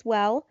other day as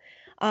well.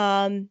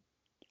 Um,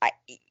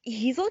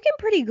 he's looking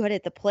pretty good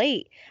at the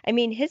plate. I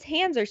mean, his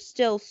hands are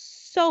still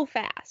so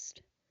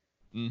fast.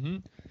 hmm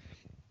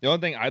The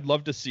only thing I'd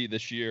love to see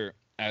this year,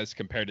 as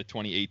compared to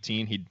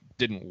 2018, he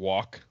didn't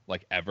walk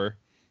like ever.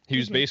 He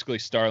was hmm basically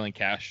Starlin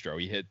Castro.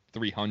 He hit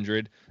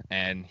 300,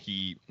 and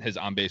his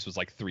on base was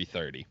like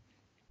 330.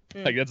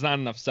 Mm. Like that's not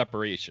enough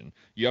separation.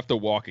 You have to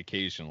walk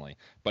occasionally.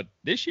 But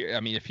this year, I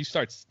mean, if he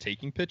starts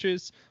taking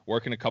pitches,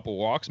 working a couple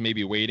walks,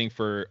 maybe waiting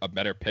for a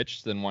better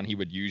pitch than one he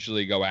would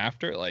usually go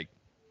after, like,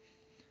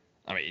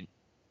 I mean,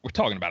 we're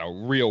talking about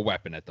a real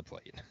weapon at the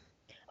plate.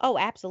 Oh,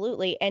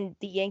 absolutely. And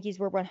the Yankees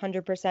were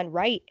 100%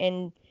 right.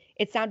 And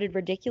it sounded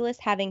ridiculous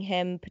having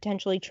him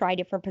potentially try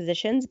different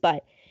positions,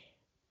 but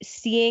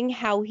seeing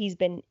how he's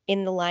been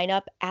in the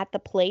lineup at the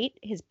plate,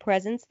 his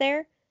presence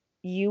there,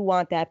 you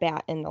want that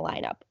bat in the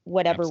lineup,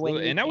 whatever way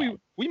Absolutely. you And now we can.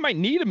 we might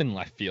need him in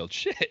left field.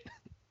 Shit.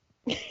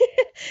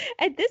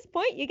 At this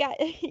point, you got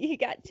you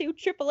got two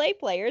AAA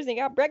players and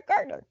you got Brett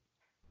Gardner.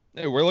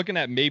 Hey, we're looking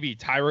at maybe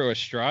Tyro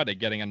Estrada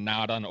getting a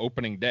nod on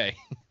opening day.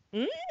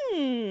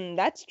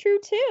 That's true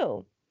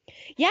too.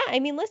 Yeah, I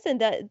mean, listen,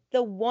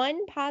 the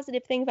one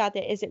positive thing about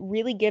that is it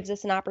really gives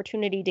us an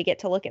opportunity to get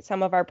to look at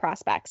some of our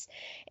prospects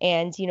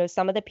and,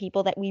 some of the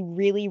people that we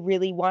really,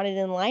 really wanted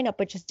in the lineup,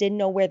 but just didn't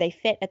know where they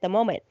fit at the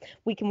moment.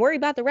 We can worry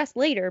about the rest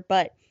later,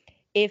 but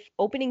if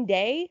opening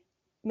day,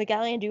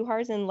 Miguel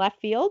Andujar's in left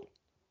field,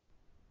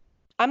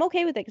 I'm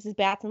okay with it because his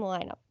bat's in the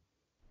lineup.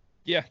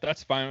 Yeah,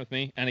 that's fine with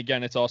me. And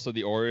again, it's also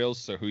the Orioles,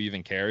 so who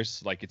even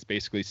cares? Like, it's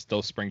basically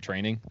still spring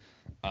training.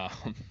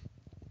 Um,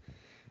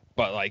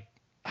 but like,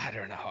 I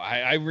don't know.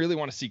 I really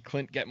want to see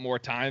Clint get more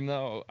time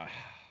though.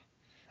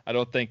 I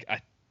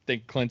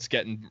think Clint's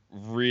getting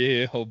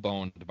real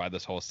boned by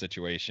this whole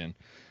situation,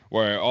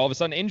 where all of a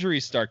sudden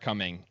injuries start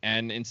coming,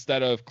 and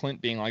instead of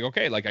Clint being like,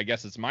 okay, like I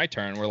guess it's my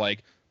turn, we're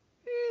like,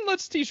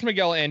 let's teach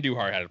Miguel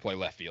Andujar how to play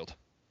left field.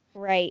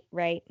 Right,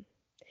 right.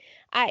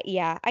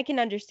 I can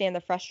understand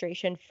the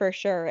frustration for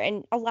sure.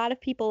 And a lot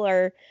of people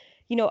are,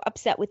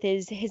 upset with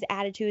his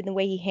attitude and the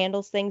way he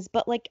handles things,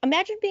 but like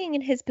imagine being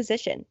in his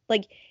position.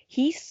 Like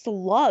he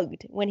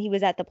slugged when he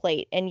was at the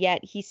plate and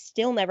yet he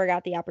still never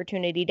got the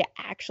opportunity to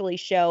actually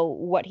show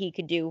what he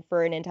could do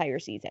for an entire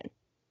season.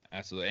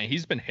 Absolutely, and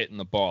he's been hitting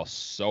the ball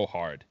so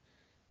hard.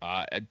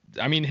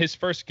 I mean, his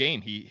first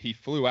game, he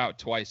flew out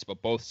twice,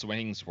 but both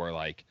swings were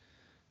like,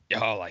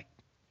 yo, like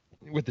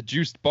with the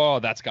juiced ball,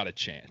 that's got a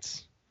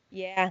chance.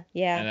 Yeah,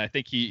 yeah. And I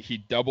think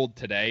he doubled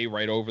today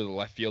right over the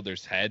left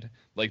fielder's head.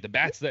 Like the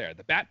bat's there,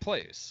 the bat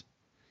plays.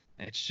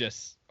 It's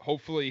just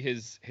hopefully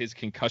his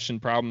concussion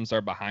problems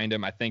are behind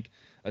him. I think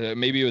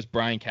maybe it was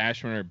Brian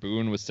Cashman or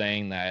Boone was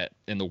saying that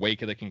in the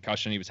wake of the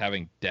concussion, he was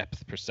having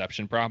depth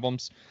perception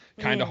problems.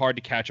 Kind of hard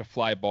to catch a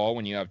fly ball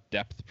when you have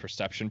depth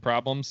perception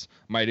problems.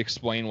 Might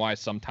explain why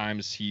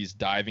sometimes he's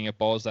diving at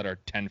balls that are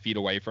 10 feet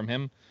away from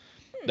him.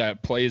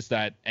 That plays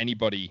that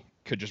anybody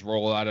could just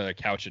roll out of the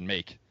couch and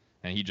make.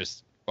 And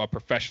a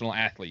professional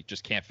athlete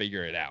just can't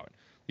figure it out.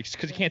 It's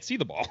because he can't see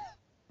the ball.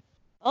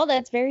 Oh,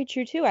 that's very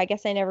true too. I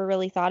guess I never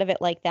really thought of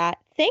it like that.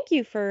 Thank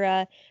you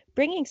for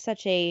bringing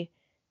such an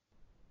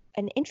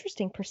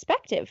interesting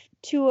perspective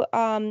to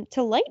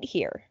light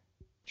here.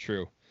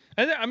 True.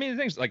 And I mean, the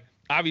things like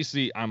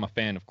obviously I'm a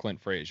fan of Clint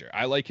Frazier.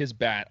 I like his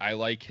bat. I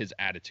like his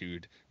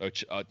attitude,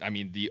 which I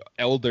mean, the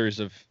elders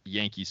of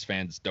Yankees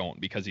fans don't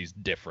because he's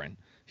different.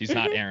 He's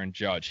not Aaron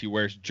Judge. He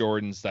wears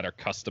Jordans that are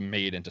custom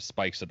made into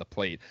spikes at the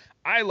plate.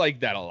 I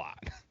like that a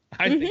lot.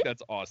 I think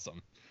that's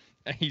awesome.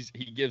 He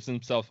gives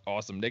himself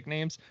awesome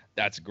nicknames.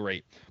 That's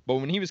great. But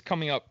when he was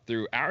coming up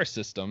through our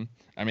system,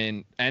 I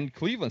mean, and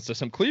Cleveland's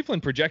system,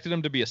 Cleveland projected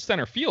him to be a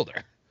center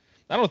fielder.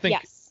 I don't think.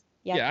 Yes.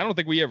 Yep. Yeah, I don't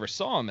think we ever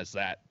saw him as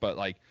that. But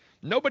like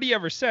nobody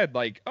ever said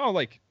like, oh,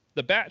 like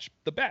the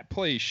bat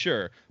plays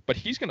sure, but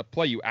he's gonna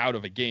play you out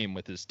of a game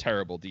with his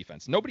terrible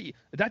defense.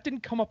 That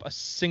didn't come up a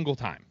single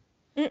time.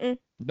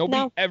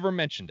 Nobody ever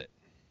mentioned it.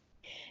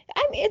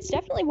 I mean, it's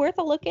definitely worth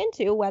a look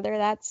into whether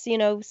that's,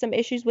 some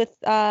issues with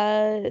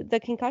the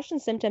concussion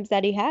symptoms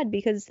that he had,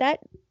 because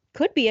that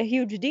could be a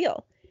huge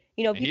deal.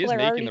 And he is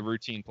making the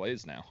routine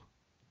plays now.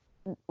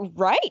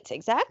 Right,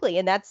 exactly.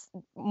 And that's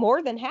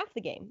more than half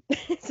the game.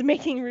 It's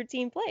making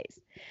routine plays.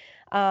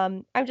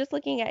 I'm just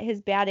looking at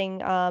his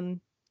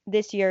batting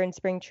this year in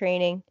spring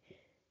training.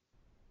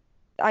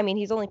 I mean,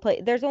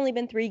 there's only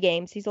been 3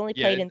 games. He's only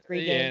played in 3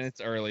 games. Yeah, and it's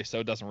early, so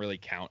it doesn't really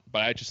count.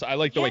 But I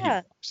like the way he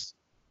works.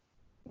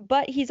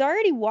 But he's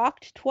already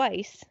walked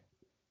twice,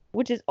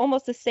 which is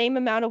almost the same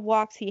amount of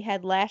walks he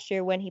had last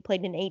year when he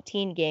played in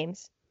 18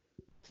 games.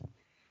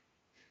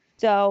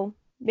 So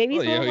maybe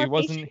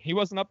he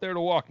wasn't up there to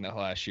walk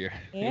last year.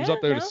 He was up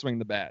there to swing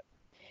the bat.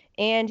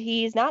 And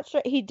he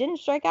didn't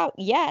strike out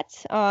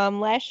yet.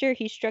 Last year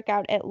he struck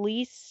out at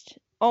least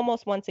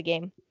almost once a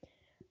game.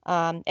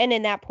 And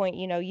in that point,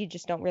 you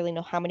just don't really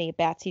know how many at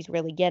bats he's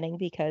really getting,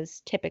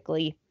 because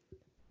typically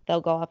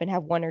they'll go up and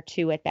have 1 or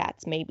 2 at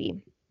bats,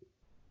 maybe.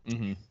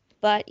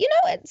 But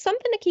it's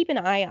something to keep an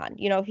eye on.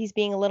 If he's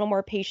being a little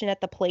more patient at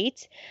the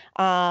plate,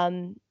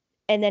 and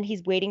then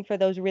he's waiting for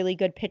those really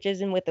good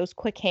pitches, and with those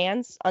quick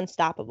hands,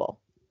 unstoppable.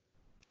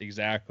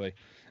 Exactly.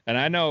 And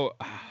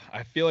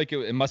I feel like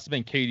it must have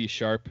been Katie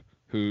Sharp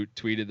who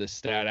tweeted this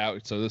stat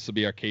out. So this will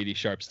be our Katie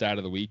Sharp stat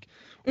of the week.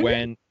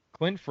 When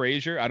Clint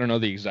Frazier, I don't know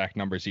the exact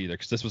numbers either,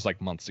 because this was like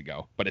months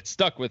ago, but it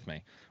stuck with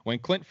me. When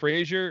Clint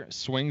Frazier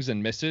swings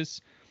and misses,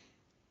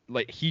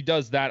 like he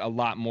does that a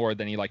lot more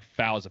than he like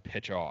fouls a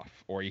pitch off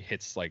or he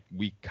hits like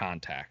weak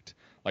contact.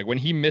 Like when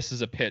he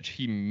misses a pitch,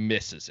 he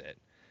misses it.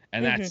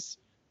 And that's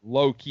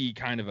low key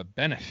kind of a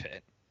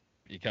benefit,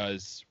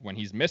 because when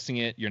he's missing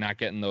it, you're not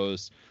getting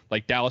those,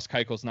 like Dallas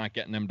Keuchel's not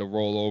getting him to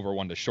roll over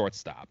one to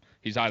shortstop.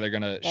 He's either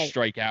going to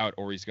strike out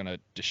or he's going to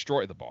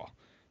destroy the ball,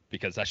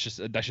 because that's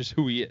just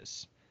who he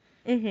is.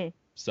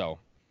 So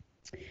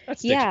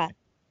that's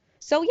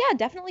So yeah,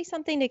 definitely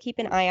something to keep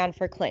an eye on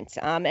for Clint,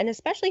 and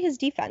especially his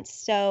defense.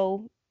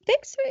 So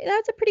thanks.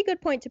 That's a pretty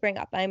good point to bring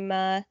up. I'm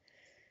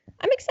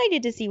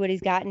excited to see what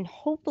he's got, and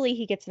hopefully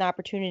he gets an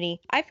opportunity.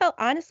 I felt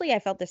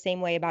the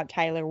same way about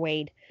Tyler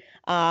Wade.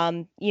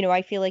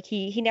 I feel like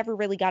he never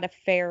really got a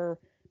fair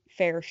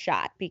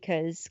shot,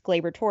 because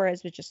Gleyber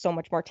Torres was just so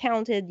much more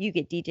talented. You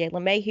get DJ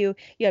LeMahieu,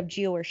 you have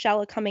Gio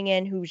Urshela coming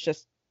in, who's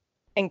just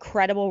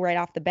incredible right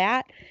off the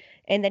bat.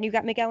 And then you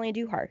got Miguel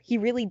Andujar. He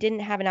really didn't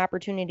have an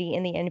opportunity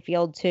in the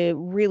infield to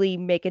really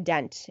make a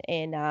dent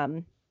in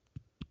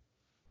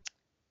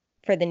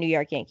for the New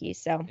York Yankees.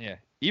 So yeah,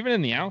 even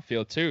in the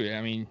outfield too.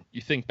 I mean,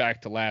 you think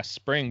back to last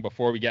spring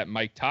before we got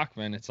Mike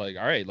Tauchman. It's like,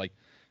 all right, like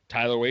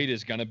Tyler Wade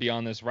is going to be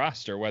on this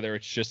roster, whether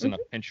it's just in a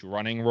pinch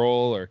running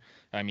role or,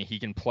 I mean, he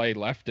can play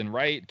left and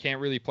right.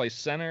 Can't really play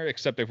center,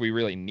 except if we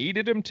really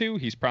needed him to.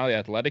 He's probably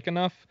athletic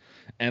enough.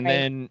 And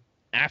then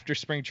after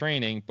spring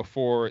training,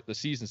 before the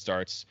season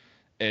starts,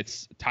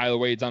 it's Tyler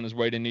Wade's on his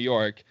way to New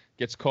York,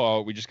 gets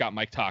called. We just got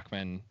Mike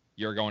Tauchman.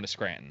 You're going to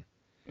Scranton.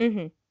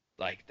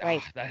 Like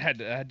that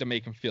had to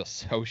make him feel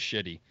so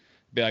shitty.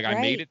 Be like, I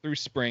made it through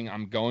spring.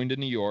 I'm going to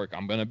New York.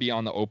 I'm going to be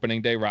on the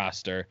opening day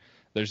roster.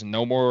 There's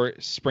no more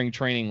spring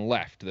training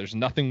left. There's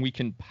nothing we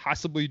can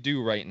possibly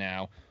do right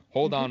now.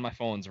 Hold on, my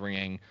phone's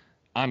ringing.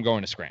 I'm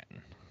going to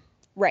Scranton.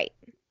 Right.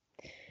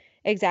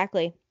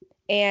 Exactly.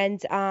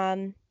 And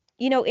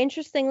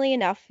interestingly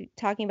enough,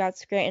 talking about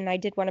Scranton, I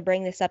did want to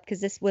bring this up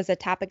because this was a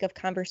topic of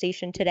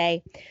conversation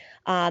today.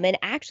 And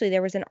actually,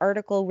 there was an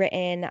article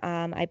written,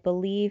 I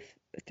believe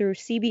through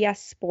CBS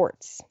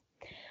Sports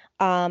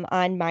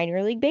on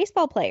minor league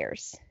baseball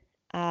players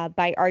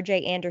by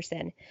RJ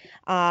Anderson.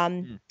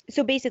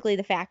 So basically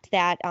the fact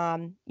that,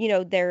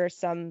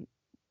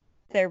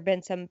 there have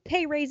been some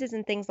pay raises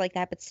and things like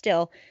that, but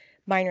still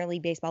minor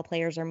league baseball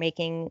players are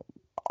making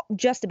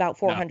just about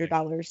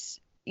 $400,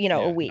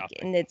 a week.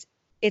 Nothing. And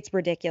it's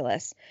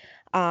ridiculous.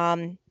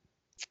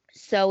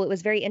 So it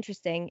was very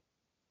interesting.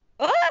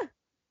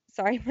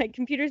 Sorry, my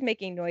computer's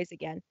making noise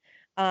again.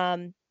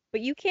 But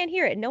you can't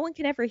hear it. No one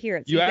can ever hear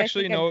it. So you guys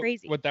actually think I'm know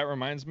crazy. what that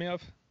reminds me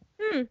of?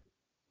 Hmm.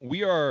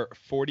 We are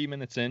 40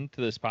 minutes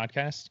into this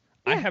podcast.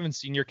 Yeah. I haven't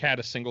seen your cat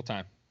a single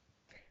time.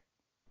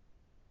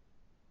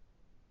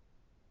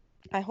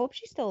 I hope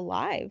she's still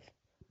alive.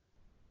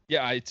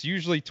 Yeah, it's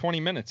usually 20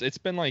 minutes. It's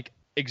been like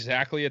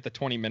exactly at the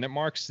 20-minute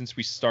mark since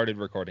we started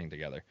recording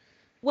together.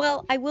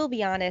 Well, I will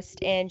be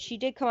honest, and she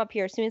did come up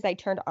here as soon as I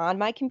turned on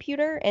my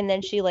computer, and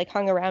then she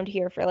hung around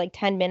here for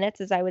 10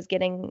 minutes as I was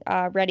getting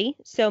ready.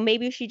 So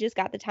maybe she just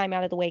got the time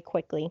out of the way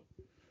quickly.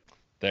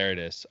 There it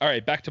is. All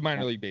right, back to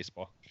minor league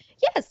baseball.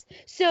 Yes.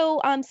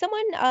 So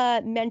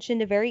someone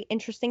mentioned a very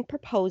interesting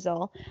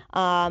proposal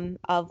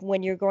of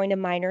when you're going to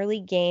minor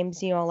league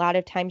games. A lot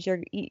of times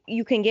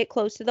you can get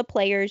close to the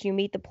players, you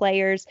meet the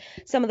players,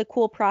 some of the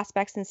cool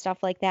prospects and stuff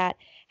like that.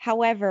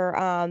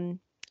 However,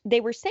 they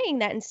were saying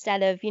that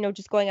instead of,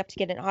 just going up to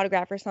get an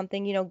autograph or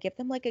something, give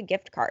them a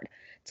gift card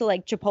to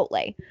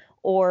Chipotle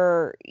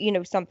or,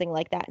 something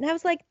like that. And I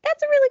was like,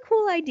 that's a really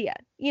cool idea,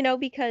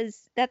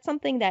 because that's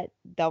something that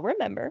they'll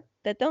remember,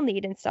 that they'll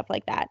need and stuff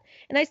like that.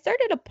 And I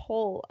started a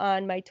poll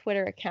on my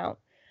Twitter account,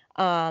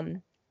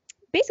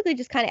 basically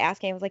just kind of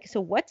asking, I was like, so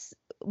what's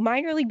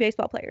minor league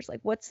baseball players,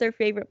 what's their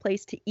favorite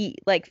place to eat?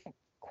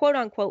 Quote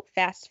unquote,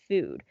 fast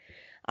food,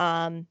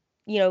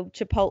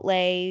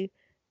 Chipotle,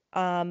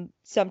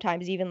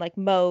 sometimes even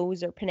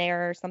Moe's or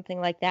Panera or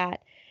something like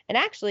that. And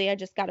actually, I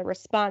just got a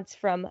response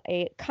from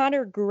a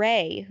Connor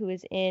Gray, who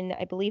is in,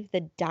 I believe,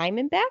 the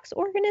Diamondbacks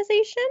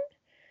organization.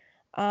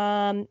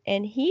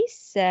 And he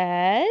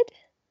said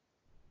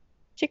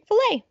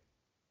Chick-fil-A.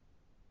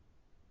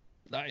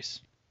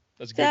 Nice.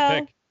 That's a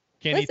good pick.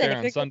 Can't eat there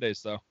on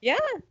Sundays, though. Yeah.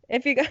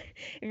 If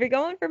you're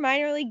going for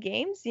minor league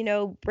games,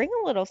 bring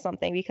a little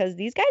something, because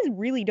these guys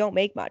really don't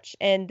make much.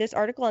 And this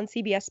article on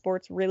CBS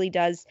Sports really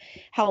does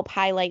help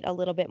highlight a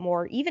little bit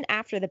more, even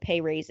after the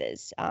pay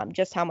raises,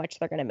 just how much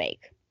they're going to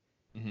make.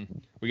 Mm-hmm.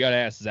 We got to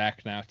ask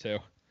Zach now, too.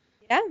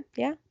 Yeah.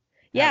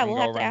 We'll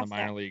have to ask the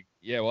minor league.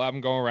 Yeah, we'll have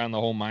him go around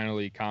the whole minor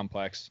league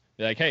complex.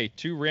 Be like, hey,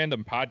 two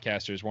random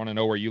podcasters want to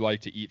know where you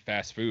like to eat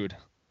fast food.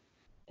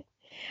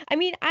 I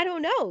mean, I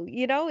don't know.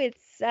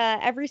 It's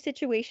every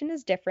situation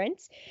is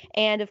different.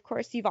 And of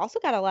course, you've also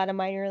got a lot of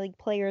minor league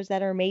players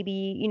that are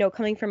maybe,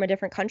 coming from a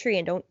different country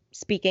and don't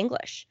speak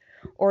English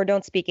or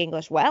don't speak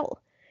English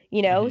well,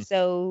 Mm-hmm.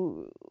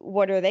 So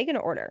what are they going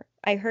to order?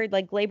 I heard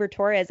Gleyber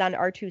Torres on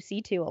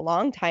R2C2 a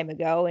long time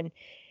ago, and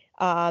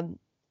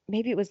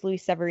maybe it was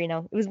Luis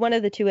Severino. It was one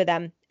of the two of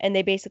them. And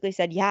they basically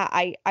said, yeah,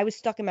 I was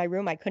stuck in my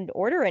room. I couldn't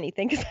order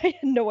anything because I had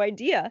no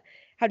idea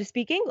how to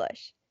speak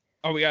English.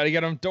 Oh, we got to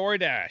get him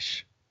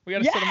DoorDash. We got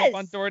to set him up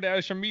on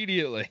DoorDash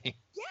immediately. Yeah,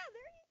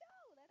 there you go.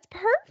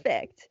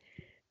 That's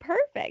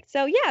perfect.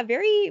 So yeah,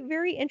 very,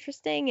 very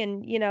interesting,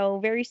 and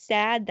very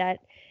sad that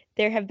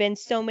there have been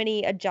so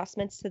many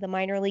adjustments to the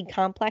minor league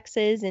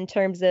complexes in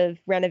terms of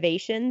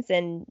renovations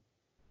and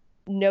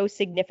no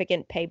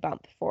significant pay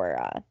bump for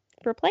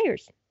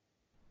players.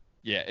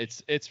 Yeah,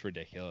 it's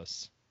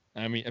ridiculous.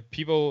 I mean,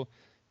 people,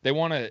 they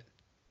want to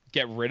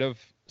get rid of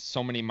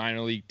so many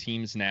minor league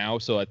teams now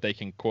so that they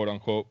can quote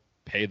unquote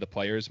pay the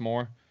players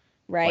more.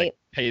 Right.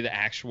 Pay the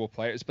actual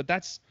players.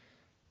 But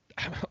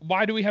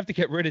why do we have to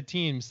get rid of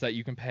teams that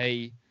you can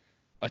pay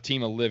a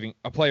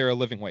player a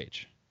living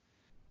wage?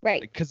 Right.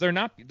 Because they're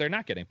not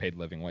getting paid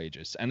living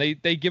wages, and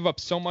they give up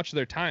so much of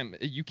their time.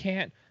 You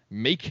can't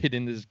make it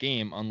in this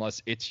game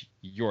unless it's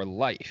your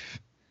life.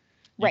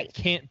 Right.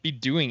 You can't be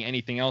doing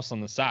anything else on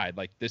the side.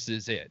 This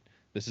is it.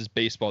 This is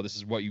baseball. This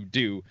is what you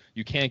do.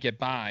 You can't get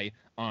by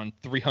on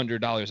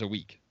 $300 a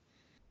week.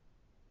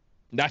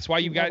 That's why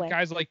you got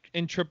guys like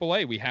in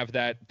AAA. We have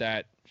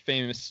that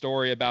famous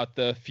story about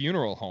the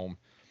funeral home.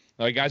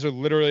 Guys are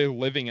literally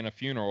living in a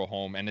funeral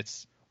home, and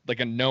it's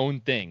a known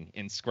thing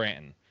in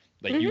Scranton.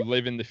 You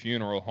live in the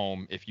funeral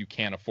home if you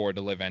can't afford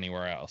to live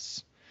anywhere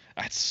else.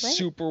 That's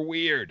super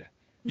weird.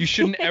 You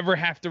shouldn't ever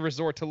have to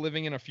resort to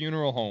living in a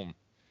funeral home.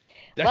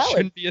 That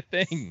shouldn't be a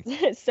thing.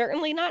 It's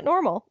certainly not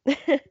normal.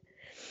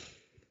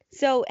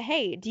 So,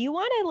 hey, do you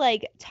want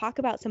to talk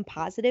about some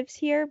positives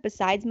here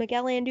besides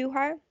Miguel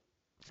Andujar?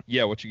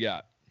 Yeah, what you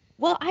got?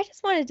 Well, I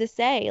just wanted to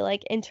say,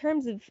 in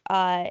terms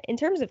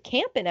of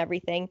camp and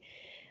everything,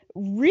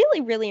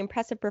 really, really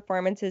impressive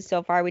performances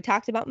so far. We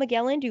talked about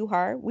Miguel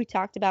Andujar. We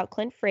talked about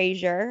Clint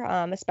Frazier,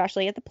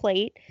 especially at the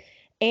plate,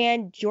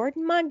 and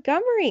Jordan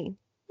Montgomery.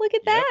 Look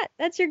at that.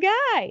 That's your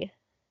guy.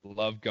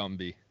 Love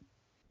Gumby.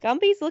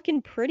 Gumby's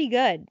looking pretty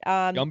good.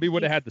 Gumby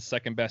would have had the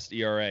second best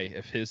ERA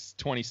if his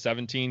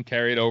 2017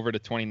 carried over to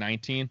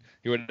 2019.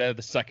 He would have had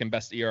the second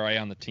best ERA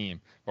on the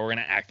team. But we're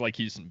gonna act like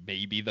he's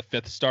maybe the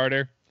fifth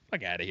starter.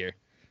 Fuck out of here.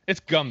 It's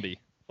Gumby.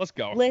 Let's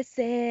go.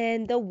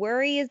 Listen, the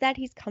worry is that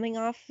he's coming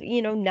off,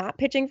 not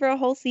pitching for a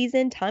whole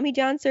season, Tommy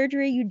John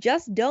surgery. You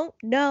just don't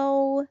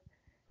know.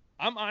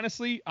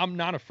 I'm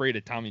not afraid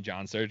of Tommy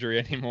John surgery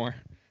anymore.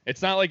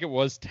 It's not like it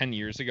was 10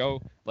 years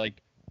ago.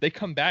 Like, they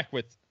come back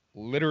with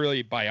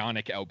literally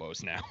bionic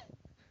elbows now.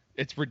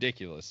 It's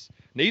ridiculous.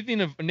 Nathan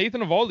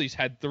Eovaldi's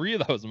had 3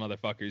 of those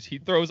motherfuckers. He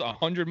throws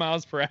 100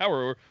 miles per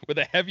hour with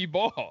a heavy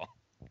ball.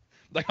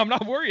 Like, I'm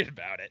not worried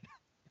about it.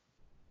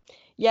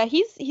 Yeah,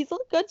 he's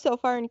looked good so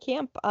far in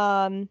camp.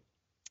 And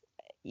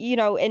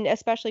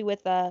especially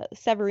with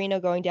Severino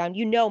going down,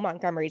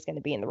 Montgomery's going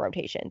to be in the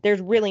rotation.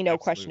 There's really no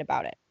question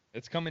about it.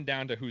 It's coming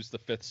down to who's the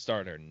 5th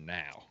starter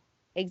now.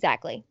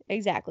 Exactly.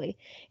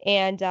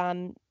 And,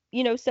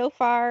 so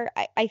far,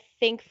 I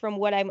think from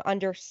what I'm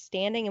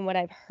understanding and what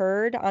I've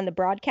heard on the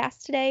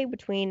broadcast today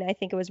between, I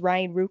think it was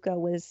Ryan Ruocco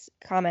was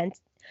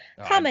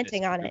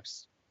commenting on it.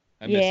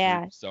 I miss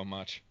Ruocco so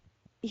much.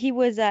 He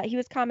was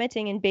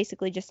commenting and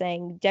basically just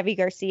saying Deivi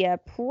Garcia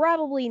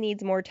probably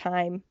needs more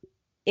time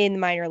in the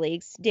minor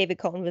leagues. David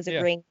Cone was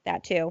agreeing with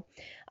that too.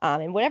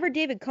 And whatever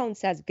David Cone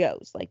says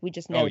goes. Like, we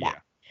just know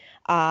that.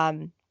 Yeah.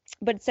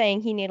 But saying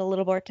he needed a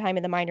little more time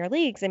in the minor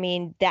leagues, I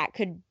mean, that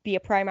could be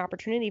a prime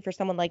opportunity for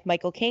someone like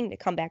Michael King to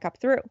come back up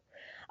through.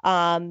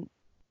 I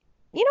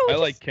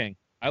like King.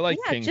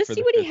 King. Just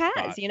see what he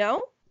has,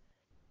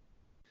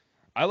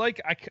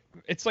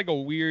 It's like a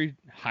weird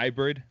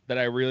hybrid that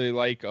I really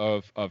like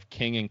of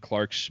King and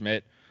Clarke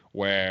Schmidt,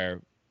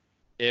 where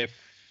they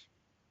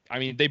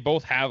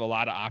both have a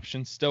lot of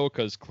options still,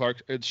 because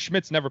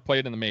Schmidt's never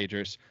played in the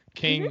majors.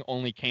 King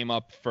only came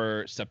up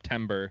for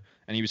September,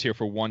 and he was here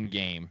for 1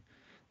 game.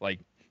 Like,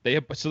 they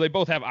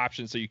both have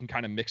options, so you can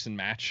kind of mix and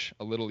match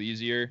a little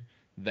easier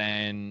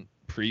than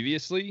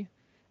previously.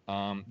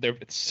 They're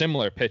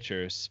similar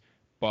pitchers,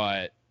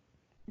 but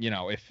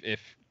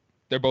if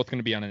they're both going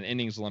to be on an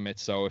innings limit,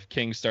 so if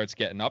King starts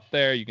getting up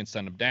there, you can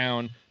send him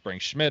down, bring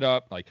Schmidt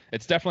up. Like,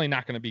 it's definitely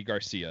not going to be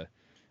Garcia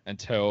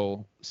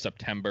until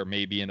September,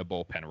 maybe in a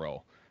bullpen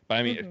role. But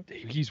I mean,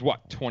 he's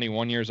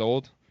 21 years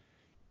old?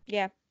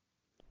 Yeah.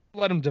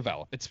 Let him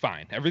develop. It's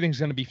fine. Everything's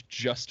going to be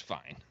just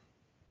fine.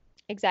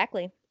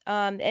 Exactly.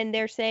 And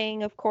they're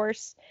saying, of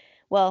course,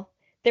 well,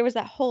 there was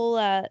that whole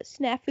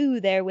snafu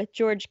there with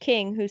George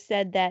King, who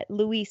said that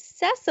Luis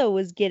Cessa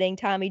was getting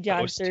Tommy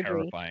John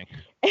surgery. Terrifying.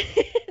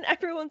 And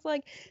everyone's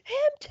like,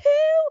 him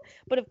too.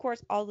 But of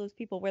course, all those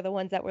people were the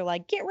ones that were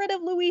like, get rid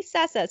of Luis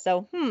Cessa.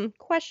 So,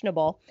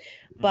 questionable.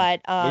 But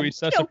Luis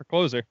Cessa for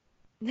closer.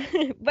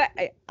 But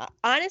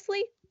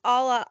honestly,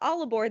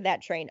 all aboard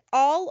that train.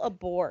 All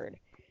aboard.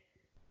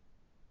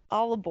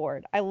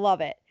 I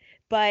love it.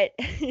 But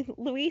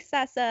Luis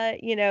Cessa,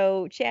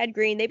 Chad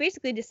Green, they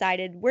basically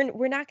decided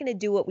we're not going to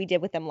do what we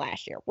did with them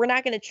last year. We're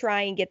not going to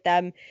try and get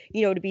them,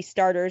 to be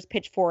starters,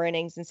 pitch 4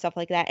 innings and stuff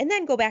like that, and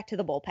then go back to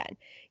the bullpen.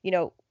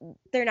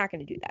 They're not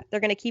going to do that. They're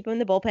going to keep them in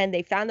the bullpen.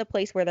 They found the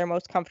place where they're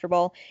most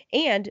comfortable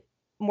and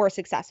more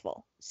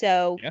successful.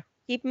 So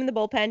keep them in the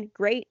bullpen.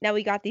 Great. Now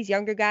we got these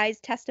younger guys.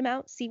 Test them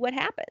out. See what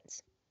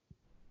happens.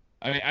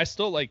 I mean, I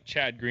still like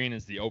Chad Green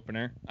as the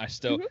opener. I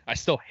still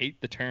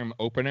hate the term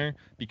opener,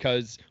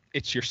 because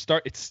it's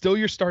still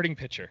your starting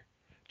pitcher.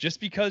 Just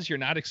because you're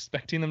not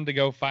expecting them to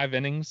go 5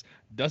 innings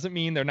doesn't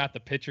mean they're not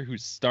the pitcher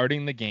who's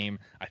starting the game.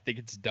 I think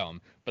it's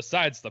dumb.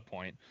 Besides the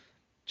point,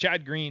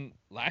 Chad Green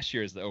last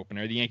year as the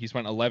opener, the Yankees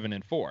went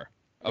 11-4.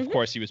 Of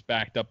course, he was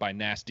backed up by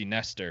Nasty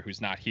Nestor,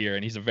 who's not here,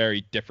 and he's a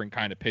very different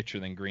kind of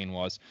pitcher than Green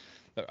was.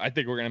 I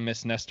think we're going to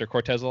miss Nestor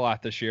Cortez a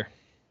lot this year.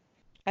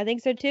 I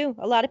think so too.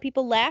 A lot of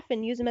people laugh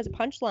and use him as a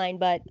punchline,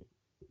 but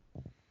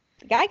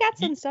the guy got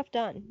some stuff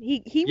done.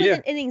 He was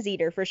an innings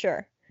eater for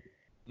sure.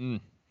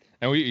 And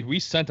we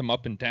sent him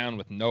up and down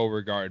with no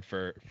regard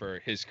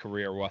for his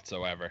career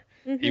whatsoever.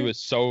 He was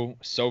so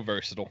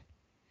versatile.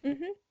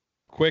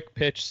 Quick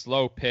pitch,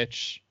 slow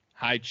pitch,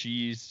 high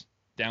cheese,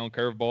 down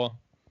curveball.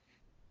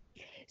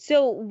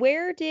 So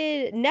where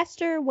did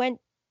Nestor went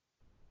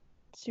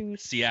to?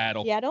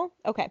 Seattle. Seattle?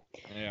 Okay.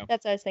 Yeah.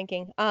 That's what I was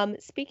thinking.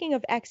 Speaking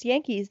of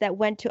ex-Yankees that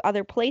went to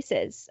other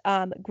places,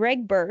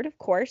 Greg Bird, of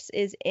course,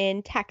 is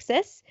in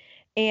Texas,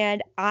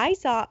 and I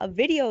saw a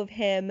video of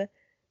him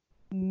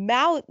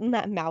not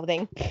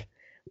mouthing,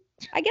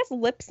 I guess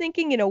lip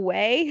syncing in a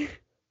way.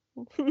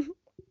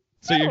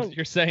 So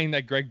you're saying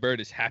that Greg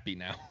Bird is happy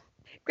now?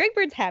 Greg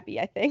Bird's happy,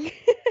 I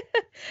think.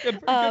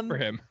 Good for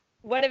him.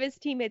 One of his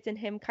teammates and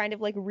him kind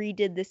of like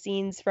redid the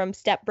scenes from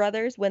Step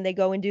Brothers when they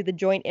go and do the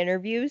joint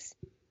interviews.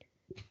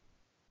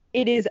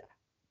 It is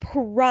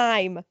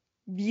prime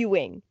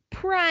viewing.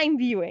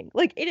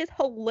 Like, it is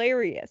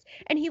hilarious.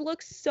 And he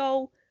looks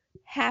so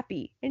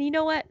happy. And you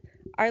know what?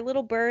 Our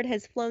little bird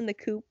has flown the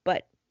coop,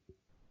 but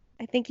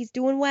I think he's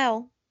doing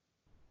well.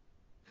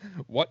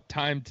 What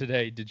time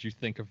today did you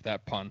think of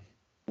that pun?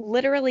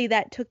 Literally,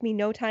 that took me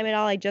no time at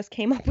all. I just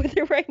came up with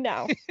it right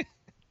now.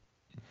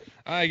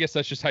 I guess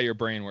that's just how your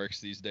brain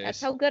works these days.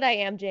 That's how good I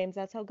am, James.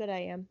 That's how good I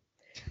am.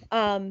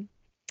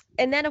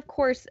 And then, of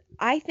course,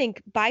 I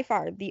think by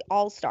far the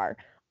all-star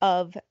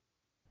of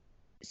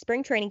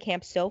spring training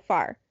camp so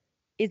far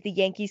is the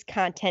Yankees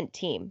content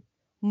team.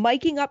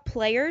 Miking up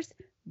players,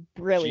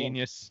 brilliant.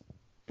 Genius.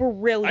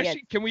 Brilliant.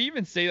 Actually, can we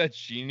even say that's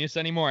genius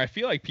anymore? I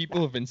feel like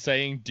people have been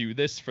saying do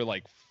this for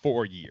like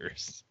 4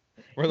 years.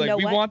 We're like,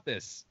 we want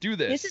this. Do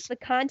this. This is the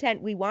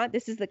content we want.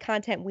 This is the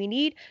content we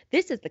need.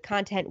 This is the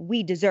content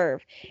we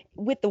deserve.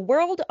 With the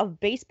world of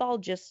baseball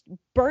just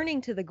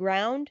burning to the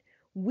ground,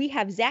 we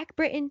have Zach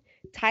Britton,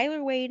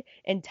 Tyler Wade,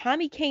 and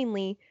Tommy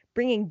Kahnle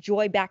bringing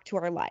joy back to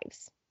our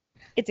lives.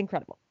 It's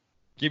incredible.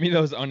 Give me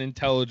those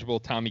unintelligible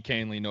Tommy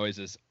Kahnle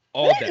noises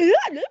all day.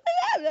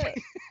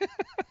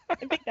 I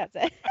think that's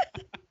it.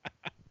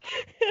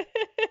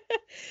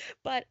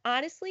 But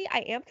honestly, I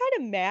am kind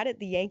of mad at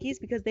the Yankees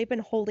because they've been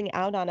holding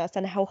out on us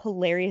on how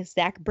hilarious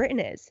Zach Britton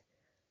is.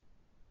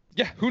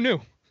 Yeah, who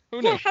knew?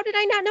 Who knew? Yeah, how did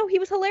I not know he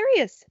was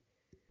hilarious?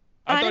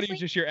 I thought he was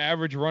just your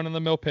average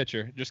run-of-the-mill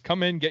pitcher. Just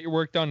come in, get your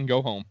work done, and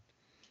go home.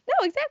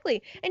 No,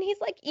 exactly. And he's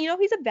like, he's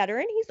a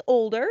veteran. He's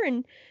older,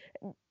 and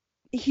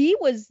he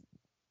was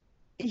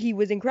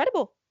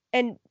incredible.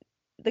 And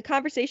the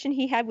conversation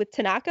he had with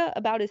Tanaka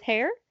about his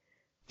hair,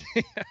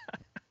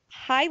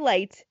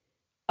 highlight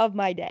of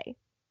my day.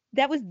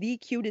 That was the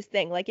cutest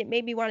thing. Like, it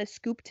made me want to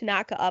scoop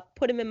Tanaka up,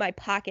 put him in my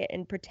pocket,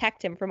 and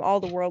protect him from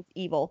all the world's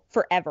evil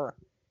forever.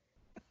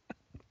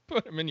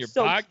 Put him in your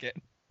pocket.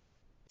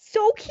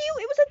 So cute.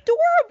 It was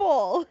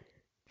adorable.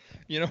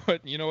 You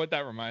know what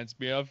that reminds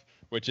me of?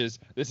 Which is,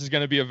 this is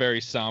going to be a very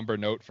somber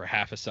note for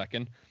half a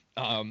second.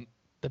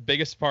 The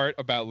biggest part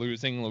about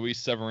losing Luis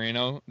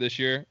Severino this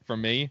year for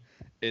me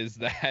is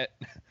that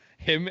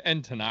him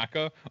and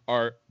Tanaka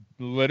are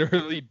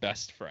literally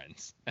best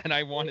friends. And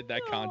I wanted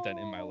that content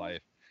in my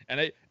life. And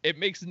it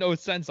makes no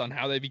sense on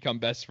how they become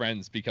best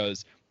friends,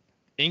 because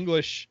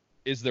English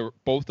is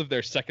both of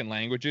their second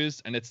languages,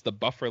 and it's the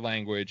buffer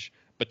language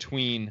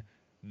between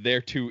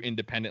their two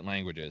independent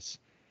languages.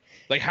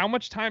 Like, how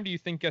much time do you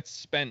think gets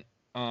spent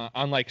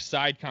on like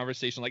side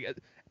conversation? Like,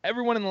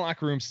 everyone in the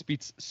locker room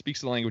speaks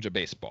the language of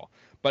baseball,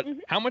 but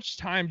how much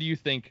time do you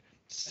think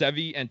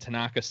Sevy and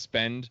Tanaka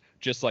spend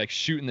just like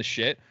shooting the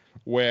shit,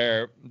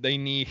 where they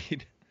need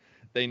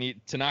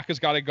Tanaka's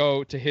got to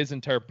go to his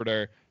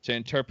interpreter to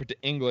interpret to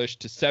English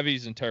to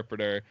Sevy's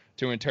interpreter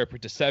to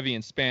interpret to Sevy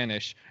in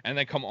Spanish, and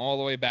then come all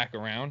the way back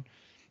around,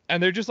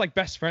 and they're just like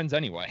best friends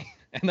anyway,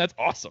 and that's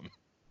awesome.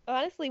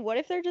 Honestly, what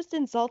if they're just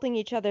insulting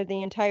each other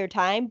the entire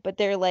time, but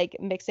they're like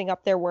mixing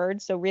up their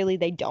words, so really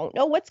they don't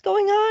know what's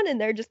going on, and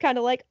they're just kind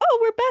of like, oh,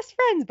 we're best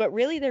friends, but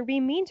really they're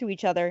being mean to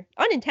each other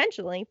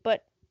unintentionally,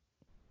 but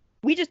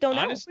we just don't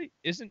know. Honestly,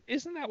 isn't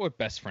that what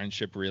best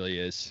friendship really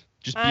is?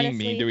 Just being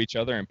mean to each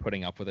other and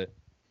putting up with it.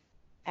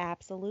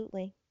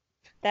 Absolutely.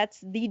 That's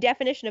the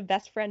definition of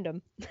best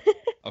friendom.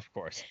 Of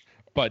course.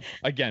 But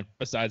again,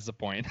 besides the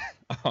point,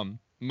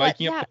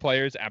 miking up the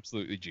players,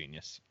 absolutely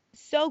genius.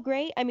 So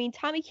great. I mean,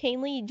 Tommy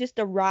Kahnle, just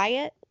a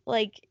riot.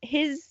 Like,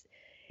 his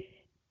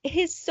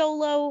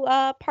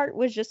solo part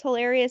was just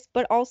hilarious,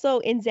 but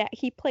also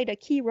he played a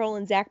key role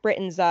in Zach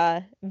Britton's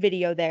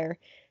video there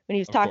when he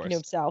was talking to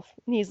himself.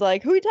 And he's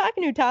like, who are you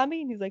talking to,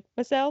 Tommy? And he's like,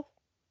 myself.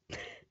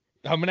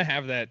 I'm going to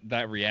have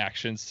that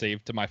reaction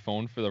saved to my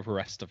phone for the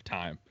rest of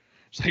time.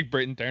 It's like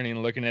Britton turning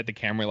and looking at the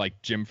camera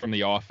like Jim from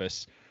The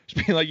Office.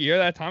 Just being like, you hear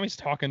that? Tommy's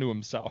talking to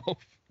himself.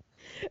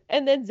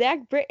 And then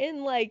Zach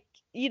Britton, like,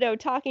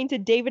 talking to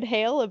David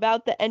Hale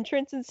about the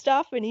entrance and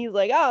stuff. And he's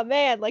like, oh,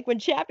 man, like when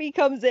Chappie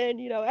comes in,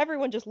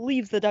 everyone just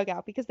leaves the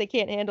dugout because they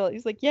can't handle it.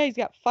 He's like, yeah, he's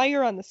got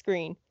fire on the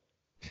screen.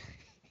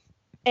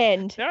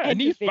 I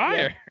need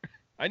fire.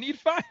 I need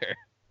fire.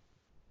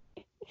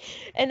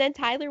 And then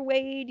Tyler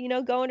Wade,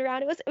 going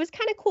around. It was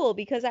kind of cool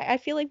because I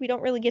feel like we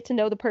don't really get to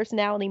know the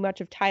personality much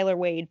of Tyler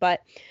Wade,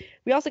 but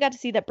we also got to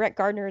see that Brett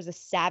Gardner is a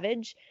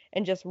savage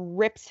and just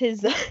rips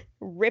his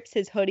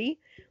hoodie,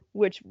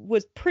 which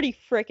was pretty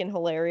freaking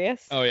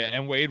hilarious. Oh yeah,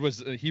 and Wade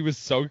was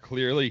so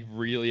clearly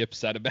really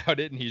upset about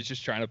it, and he's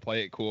just trying to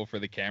play it cool for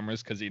the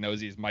cameras because he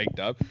knows he's mic'd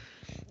up.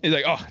 He's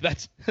like, oh,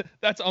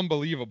 that's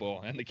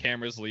unbelievable, and the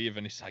cameras leave,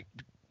 and he's like,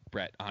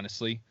 Brett,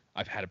 honestly,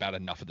 I've had about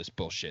enough of this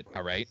bullshit.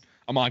 All right,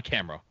 I'm on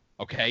camera.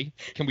 Okay,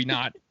 can we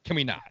not?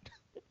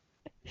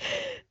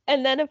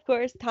 And then of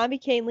course Tommy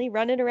Kahnle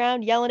running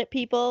around yelling at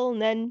people,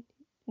 and then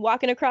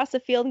walking across the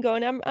field and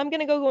going, I'm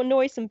gonna go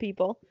annoy some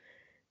people.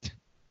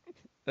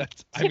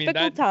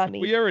 Tommy.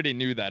 We already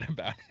knew that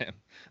about him.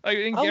 Like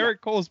in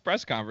Garrett Cole's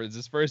press conference,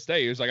 his first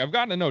day, he was like, I've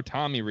gotten to know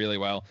Tommy really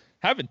well.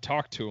 Haven't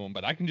talked to him,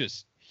 but I can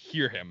just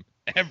hear him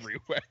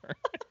everywhere.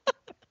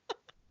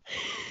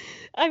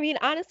 I mean,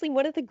 honestly,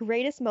 one of the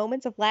greatest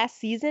moments of last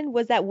season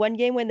was that one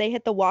game when they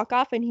hit the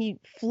walk-off and he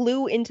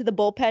flew into the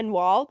bullpen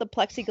wall, the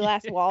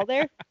plexiglass wall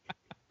there.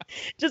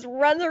 Just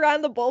runs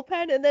around the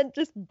bullpen and then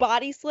just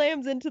body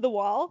slams into the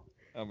wall.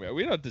 Oh, man,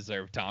 we don't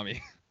deserve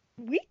Tommy.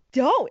 We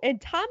don't.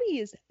 And Tommy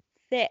is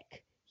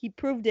thick. He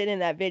proved it in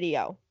that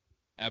video.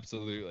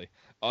 Absolutely.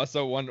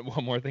 Also, one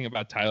more thing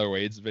about Tyler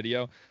Wade's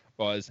video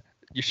was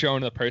you're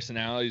showing the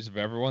personalities of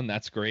everyone.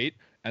 That's great.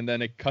 And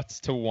then it cuts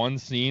to one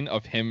scene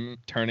of him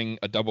turning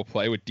a double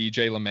play with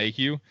DJ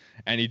LeMahieu,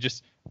 and he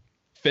just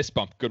fist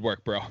bump. Good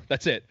work, bro.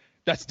 That's it.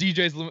 That's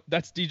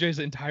DJ's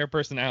entire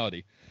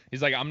personality.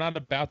 He's like, I'm not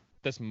about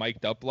this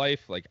mic'd up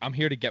life. Like, I'm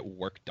here to get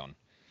work done.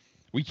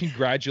 We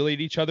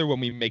congratulate each other when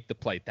we make the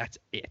play. That's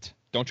it.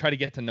 Don't try to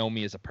get to know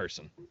me as a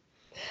person.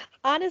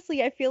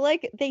 Honestly, I feel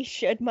like they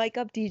should mic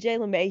up DJ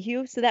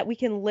LeMahieu so that we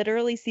can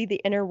literally see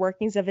the inner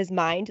workings of his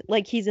mind.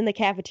 Like he's in the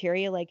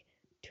cafeteria, like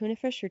tuna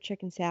fish or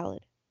chicken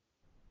salad.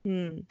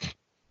 And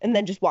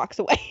then just walks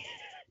away.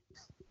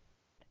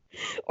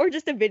 Or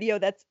just a video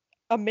that's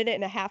a minute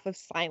and a half of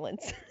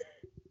silence.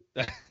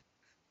 I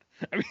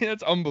mean,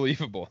 that's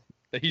unbelievable.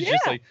 That he's Yeah.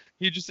 just like,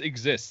 he just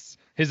exists.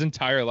 His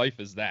entire life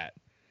is that.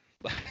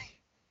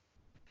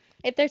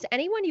 If there's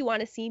anyone you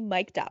want to see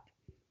mic'd up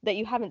that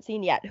you haven't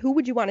seen yet, who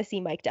would you want to see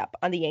mic'd up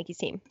on the Yankees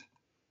team?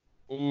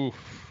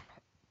 Oof,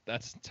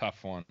 that's a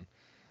tough one.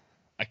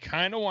 I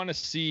kind of want to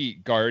see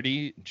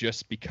Gardy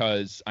just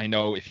because I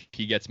know if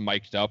he gets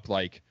mic'd up,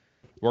 like,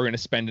 we're going to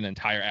spend an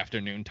entire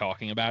afternoon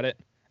talking about it.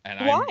 And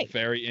Why? I'm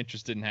very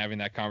interested in having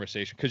that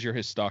conversation because you're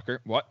his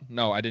stalker. What?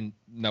 No, I didn't.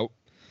 Nope.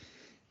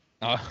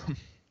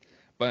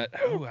 But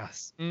who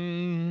else?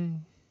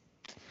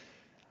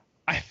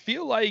 I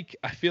feel like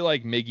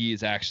Miggy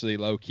is actually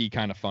low key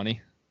kind of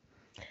funny.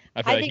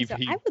 I feel I like think so.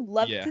 he I would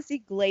love yeah. to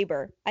see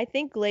Glaber. I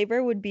think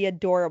Glaber would be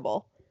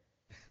adorable.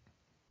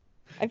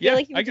 I feel Yeah,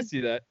 like I can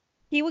see that.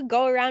 he would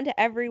go around to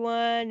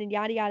everyone and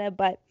yada yada.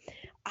 But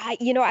I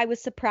was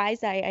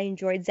surprised. I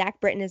enjoyed Zach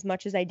Britton as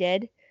much as I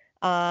did.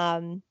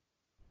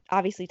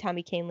 Obviously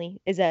Tommy Kahnle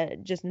is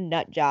just a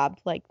nut job.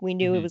 Like we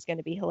knew it was going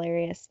to be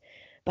hilarious.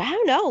 But I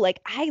don't know.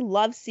 Like I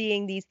love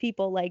seeing these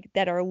people like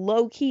that are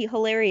low key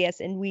hilarious,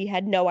 and we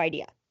had no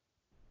idea.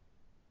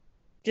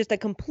 Just a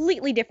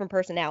completely different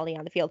personality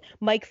on the field.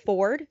 Mike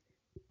Ford.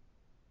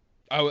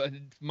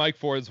 Mike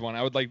Ford's one.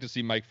 I would like to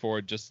see Mike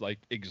Ford just like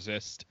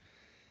exist.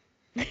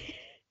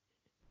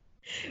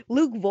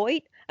 Luke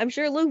Voigt. I'm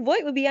sure Luke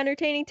Voigt would be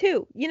entertaining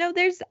too.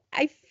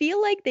 I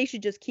feel like they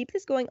should just keep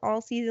this going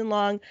all season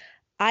long.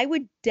 I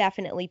would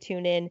definitely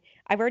tune in.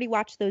 I've already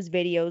watched those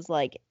videos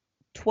like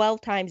 12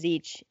 times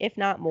each, if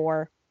not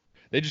more.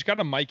 They just got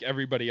to mic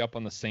everybody up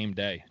on the same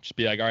day. Just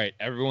be like, all right,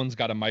 everyone's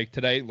got a mic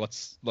today.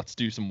 Let's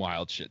do some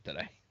wild shit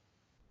today.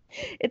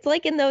 It's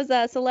like in those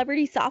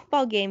celebrity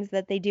softball games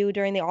that they do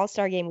during the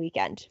All-Star game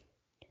weekend.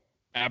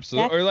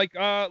 Absolutely. Or like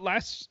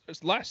last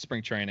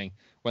spring training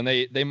when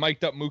they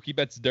mic'd up Mookie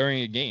Betts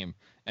during a game,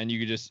 and you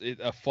could just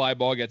a fly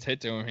ball gets hit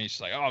to him, and he's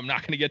just like, oh, I'm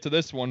not gonna get to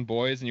this one,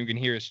 boys, and you can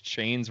hear his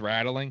chains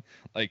rattling.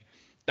 Like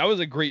that was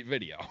a great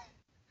video.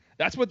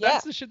 That's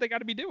the shit they got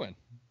to be doing.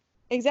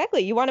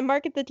 Exactly. You want to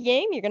market the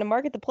game, you're gonna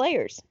market the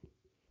players.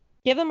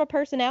 Give them a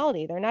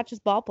personality. They're not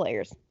just ball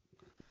players.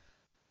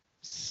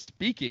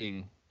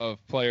 Speaking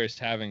of players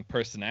having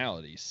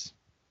personalities,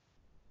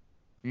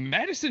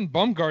 Madison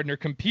Bumgarner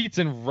competes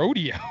in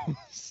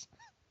rodeos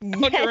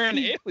under an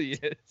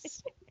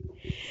alias.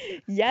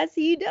 Yes,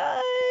 he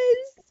does.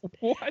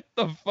 What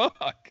the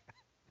fuck?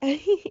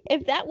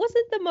 If that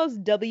wasn't the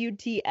most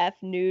WTF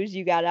news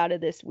you got out of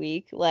this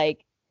week,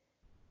 like,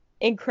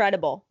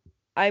 incredible.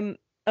 I'm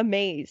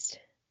amazed.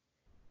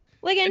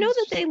 Like, I know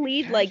that they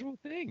lead, like,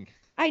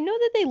 I know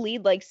that they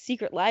lead, like,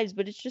 secret lives,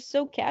 but it's just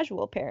so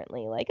casual,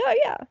 apparently. Like, oh,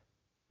 yeah.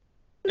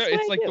 No,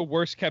 it's like the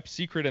worst kept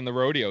secret in the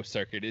rodeo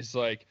circuit. It's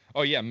like,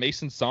 oh yeah,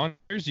 Mason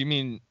Saunders. You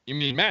mean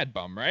Mad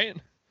Bum, right?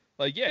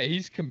 Like, yeah,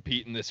 he's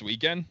competing this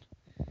weekend.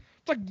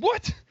 It's like,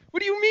 what?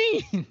 What do you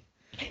mean?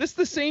 This is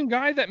the same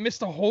guy that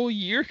missed a whole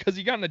year because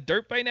he got in a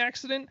dirt bike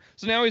accident.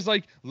 So now he's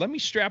like, let me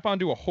strap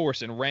onto a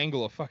horse and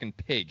wrangle a fucking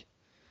pig.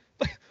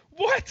 Like,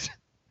 what?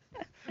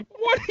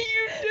 What are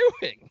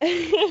you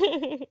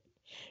doing?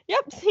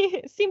 Yep,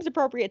 seems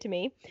appropriate to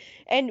me.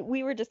 And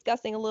we were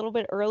discussing a little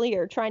bit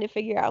earlier, trying to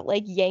figure out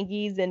like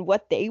Yankees and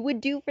what they would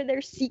do for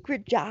their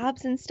secret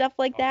jobs and stuff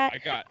like that.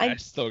 I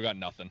still got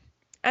nothing.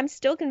 I'm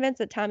still convinced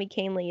that Tommy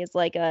Kahnle is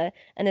like an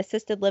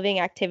assisted living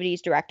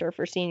activities director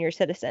for senior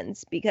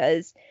citizens,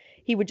 because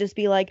he would just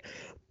be like,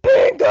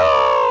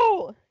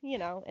 bingo,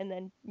 and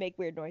then make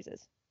weird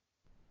noises.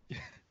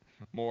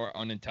 More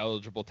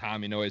unintelligible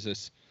Tommy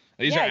noises.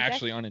 These are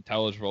actually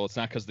unintelligible. It's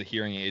not because the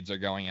hearing aids are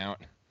going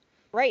out.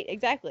 Right,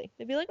 exactly.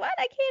 They'd be like, what?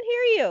 I can't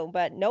hear you.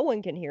 But no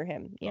one can hear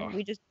him.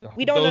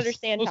 We don't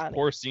understand Tommy. Those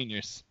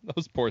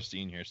poor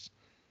seniors.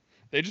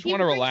 They just want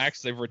to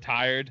relax. They've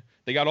retired.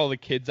 They got all the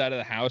kids out of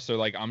the house. They're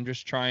like, I'm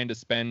just trying to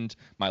spend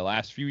my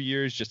last few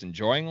years just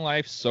enjoying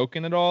life,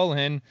 soaking it all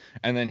in.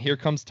 And then here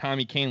comes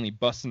Tommy Kahnle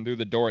busting through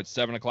the door at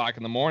 7 o'clock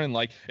in the morning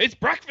like, it's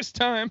breakfast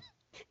time.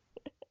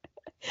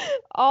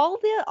 All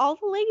the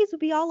ladies would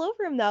be all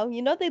over him, though.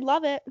 They'd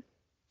love it.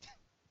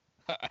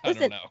 I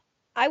don't know.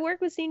 I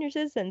work with senior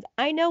citizens.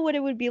 I know what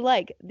it would be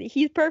like.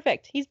 He's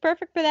perfect. He's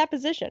perfect for that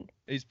position.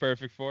 He's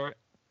perfect for it.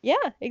 Yeah,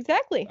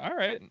 exactly. All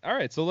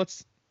right. So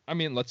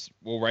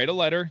we'll write a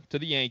letter to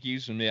the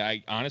Yankees. And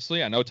I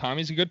know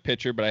Tommy's a good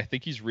pitcher, but I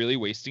think he's really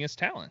wasting his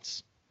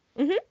talents.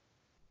 Mm-hmm.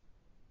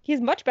 He has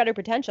much better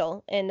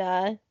potential in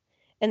the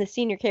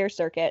senior care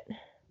circuit.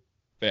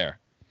 Fair.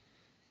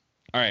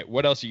 All right.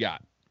 What else you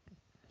got?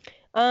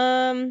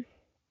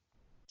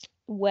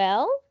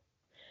 Well,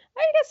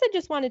 I guess I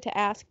just wanted to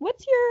ask,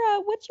 what's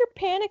your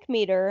panic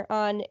meter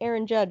on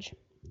Aaron Judge?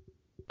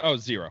 Oh,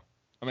 0.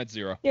 I'm at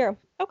 0. 0.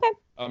 Okay.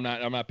 I'm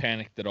not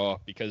panicked at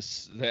all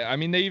because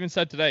they even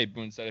said today,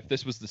 Boone said if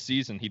this was the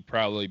season, he'd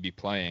probably be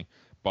playing.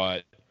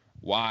 But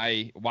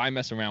why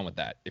mess around with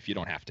that if you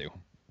don't have to?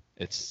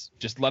 It's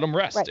just let him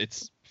rest. Right.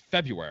 It's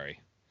February.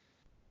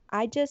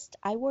 I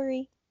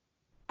worry.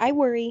 I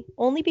worry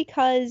only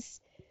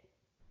because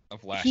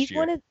Of last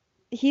year.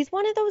 He's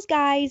one of those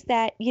guys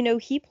that,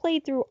 he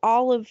played through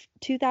all of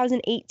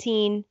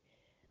 2018.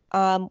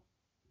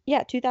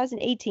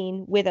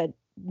 2018 with a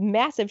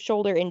massive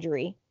shoulder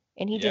injury,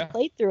 and he just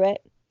played through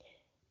it.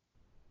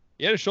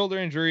 He had a shoulder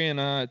injury in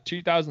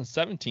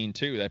 2017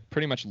 too. That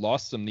pretty much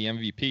lost him the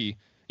MVP,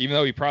 even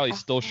though he probably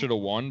still should have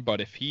won. But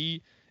if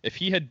he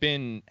had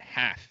been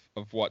half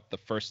of what the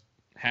first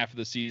half of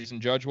the season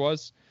Judge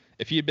was,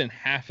 if he had been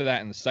half of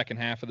that in the second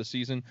half of the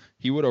season,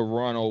 he would have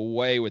run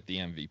away with the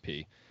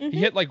MVP. He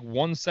hit like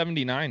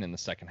 179 in the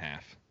second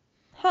half.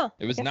 Huh.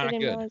 It was not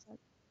good.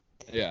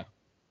 Yeah.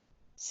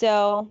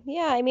 So,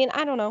 yeah,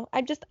 I don't know.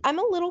 I'm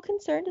a little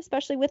concerned,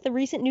 especially with the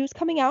recent news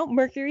coming out.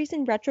 Mercury's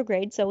in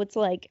retrograde, so it's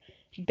like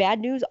bad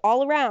news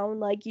all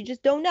around. Like, you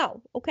just don't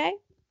know, okay?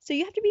 So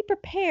you have to be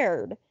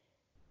prepared.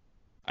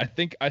 I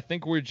think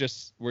we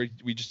just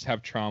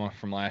have trauma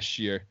from last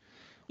year.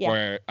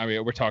 Yeah.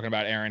 Where we're talking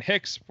about Aaron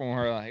Hicks, when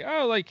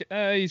we're like,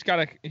 he's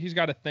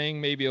got a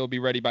thing. Maybe he'll be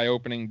ready by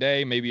opening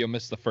day. Maybe he'll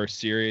miss the first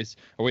series,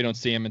 or we don't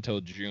see him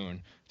until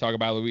June. Talk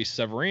about Luis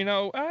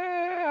Severino.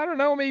 I don't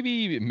know,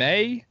 maybe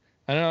May.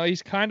 I don't know.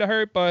 He's kind of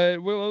hurt,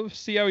 but we'll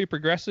see how he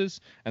progresses.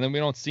 And then we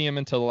don't see him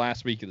until the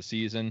last week of the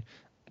season.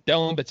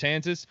 Dylan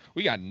Betances,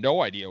 we got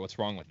no idea what's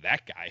wrong with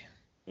that guy.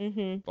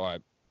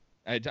 But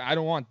I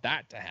don't want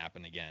that to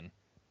happen again.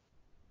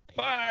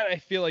 But I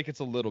feel like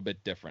it's a little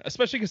bit different,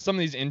 especially because some of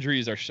these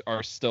injuries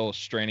are still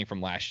straining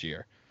from last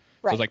year.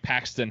 Right. So it's like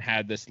Paxton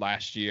had this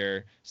last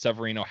year.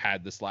 Severino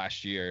had this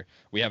last year.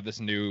 We have this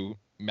new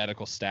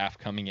medical staff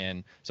coming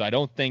in. So I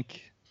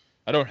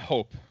don't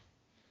hope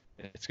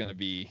it's going to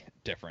be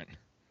different.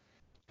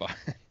 But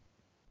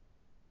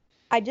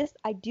I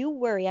do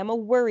worry. I'm a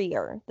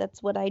worrier.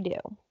 That's what I do.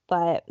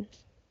 But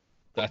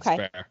that's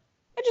fair.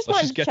 I just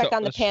wanted to check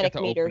on the panic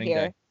meter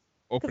here.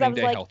 Opening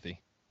day healthy.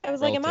 I was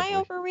like, am I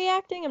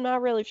overreacting? I'm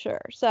not really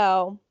sure.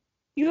 So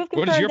you have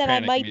confirmed that I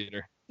might.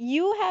 Meter?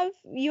 You have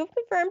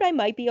confirmed I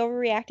might be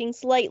overreacting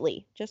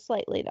slightly, just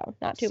slightly though,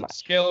 not too much.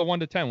 Scale of 1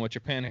 to 10. What's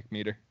your panic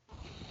meter?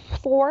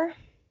 4.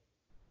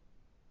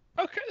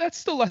 Okay, that's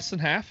still less than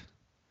half.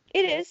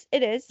 It is.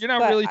 You're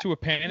not really to a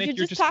panic.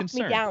 You're just talked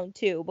concerned. Me down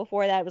too.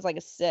 Before that, it was like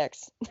a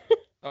 6.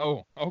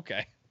 Oh,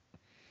 okay.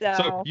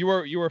 So you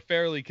were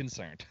fairly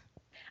concerned.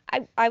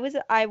 I was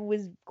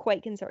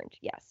quite concerned.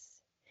 Yes.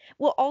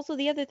 Well, also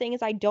the other thing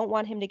is I don't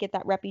want him to get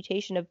that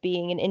reputation of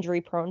being an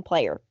injury-prone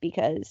player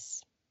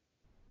because.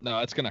 No,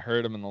 it's gonna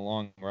hurt him in the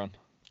long run.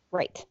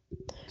 Right.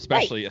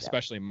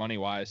 Especially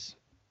money-wise.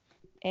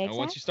 Exactly.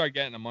 Once you start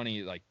getting the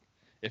money, like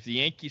if the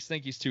Yankees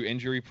think he's too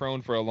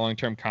injury-prone for a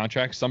long-term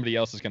contract, somebody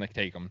else is gonna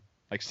take him.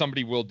 Like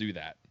somebody will do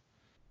that.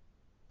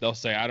 They'll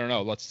say, I don't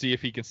know, let's see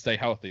if he can stay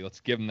healthy. Let's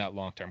give him that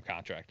long-term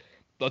contract.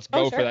 Let's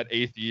go for that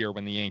 8th year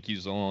when the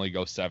Yankees will only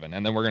go 7,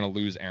 and then we're gonna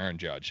lose Aaron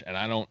Judge, and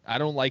I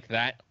don't like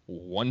that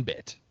one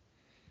bit.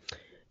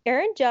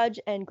 Aaron Judge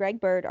and Greg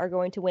Bird are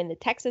going to win the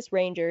Texas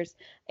Rangers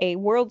a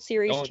World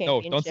Series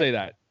championship. No, don't say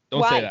that.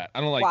 Don't say that.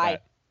 I don't like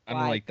that. I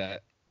don't like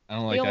that. I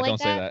don't like that. Don't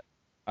say that.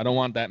 I don't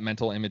want that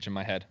mental image in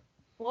my head.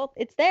 Well,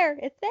 it's there.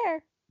 It's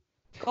there.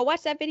 Go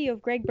watch that video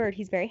of Greg Bird.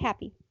 He's very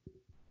happy.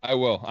 I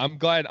will. I'm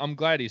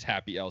glad he's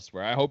happy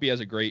elsewhere. I hope he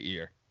has a great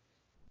year.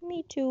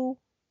 Me too.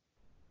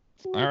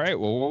 All right.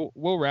 Well,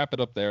 we'll wrap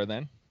it up there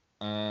then.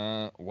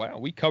 Wow,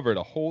 we covered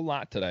a whole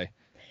lot today.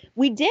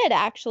 We did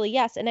actually,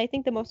 yes. And I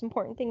think the most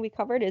important thing we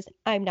covered is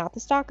I'm not the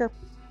stalker.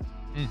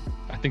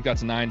 I think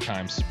that's 9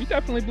 times. We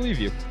definitely believe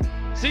you.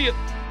 See ya.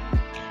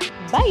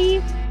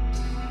 Bye.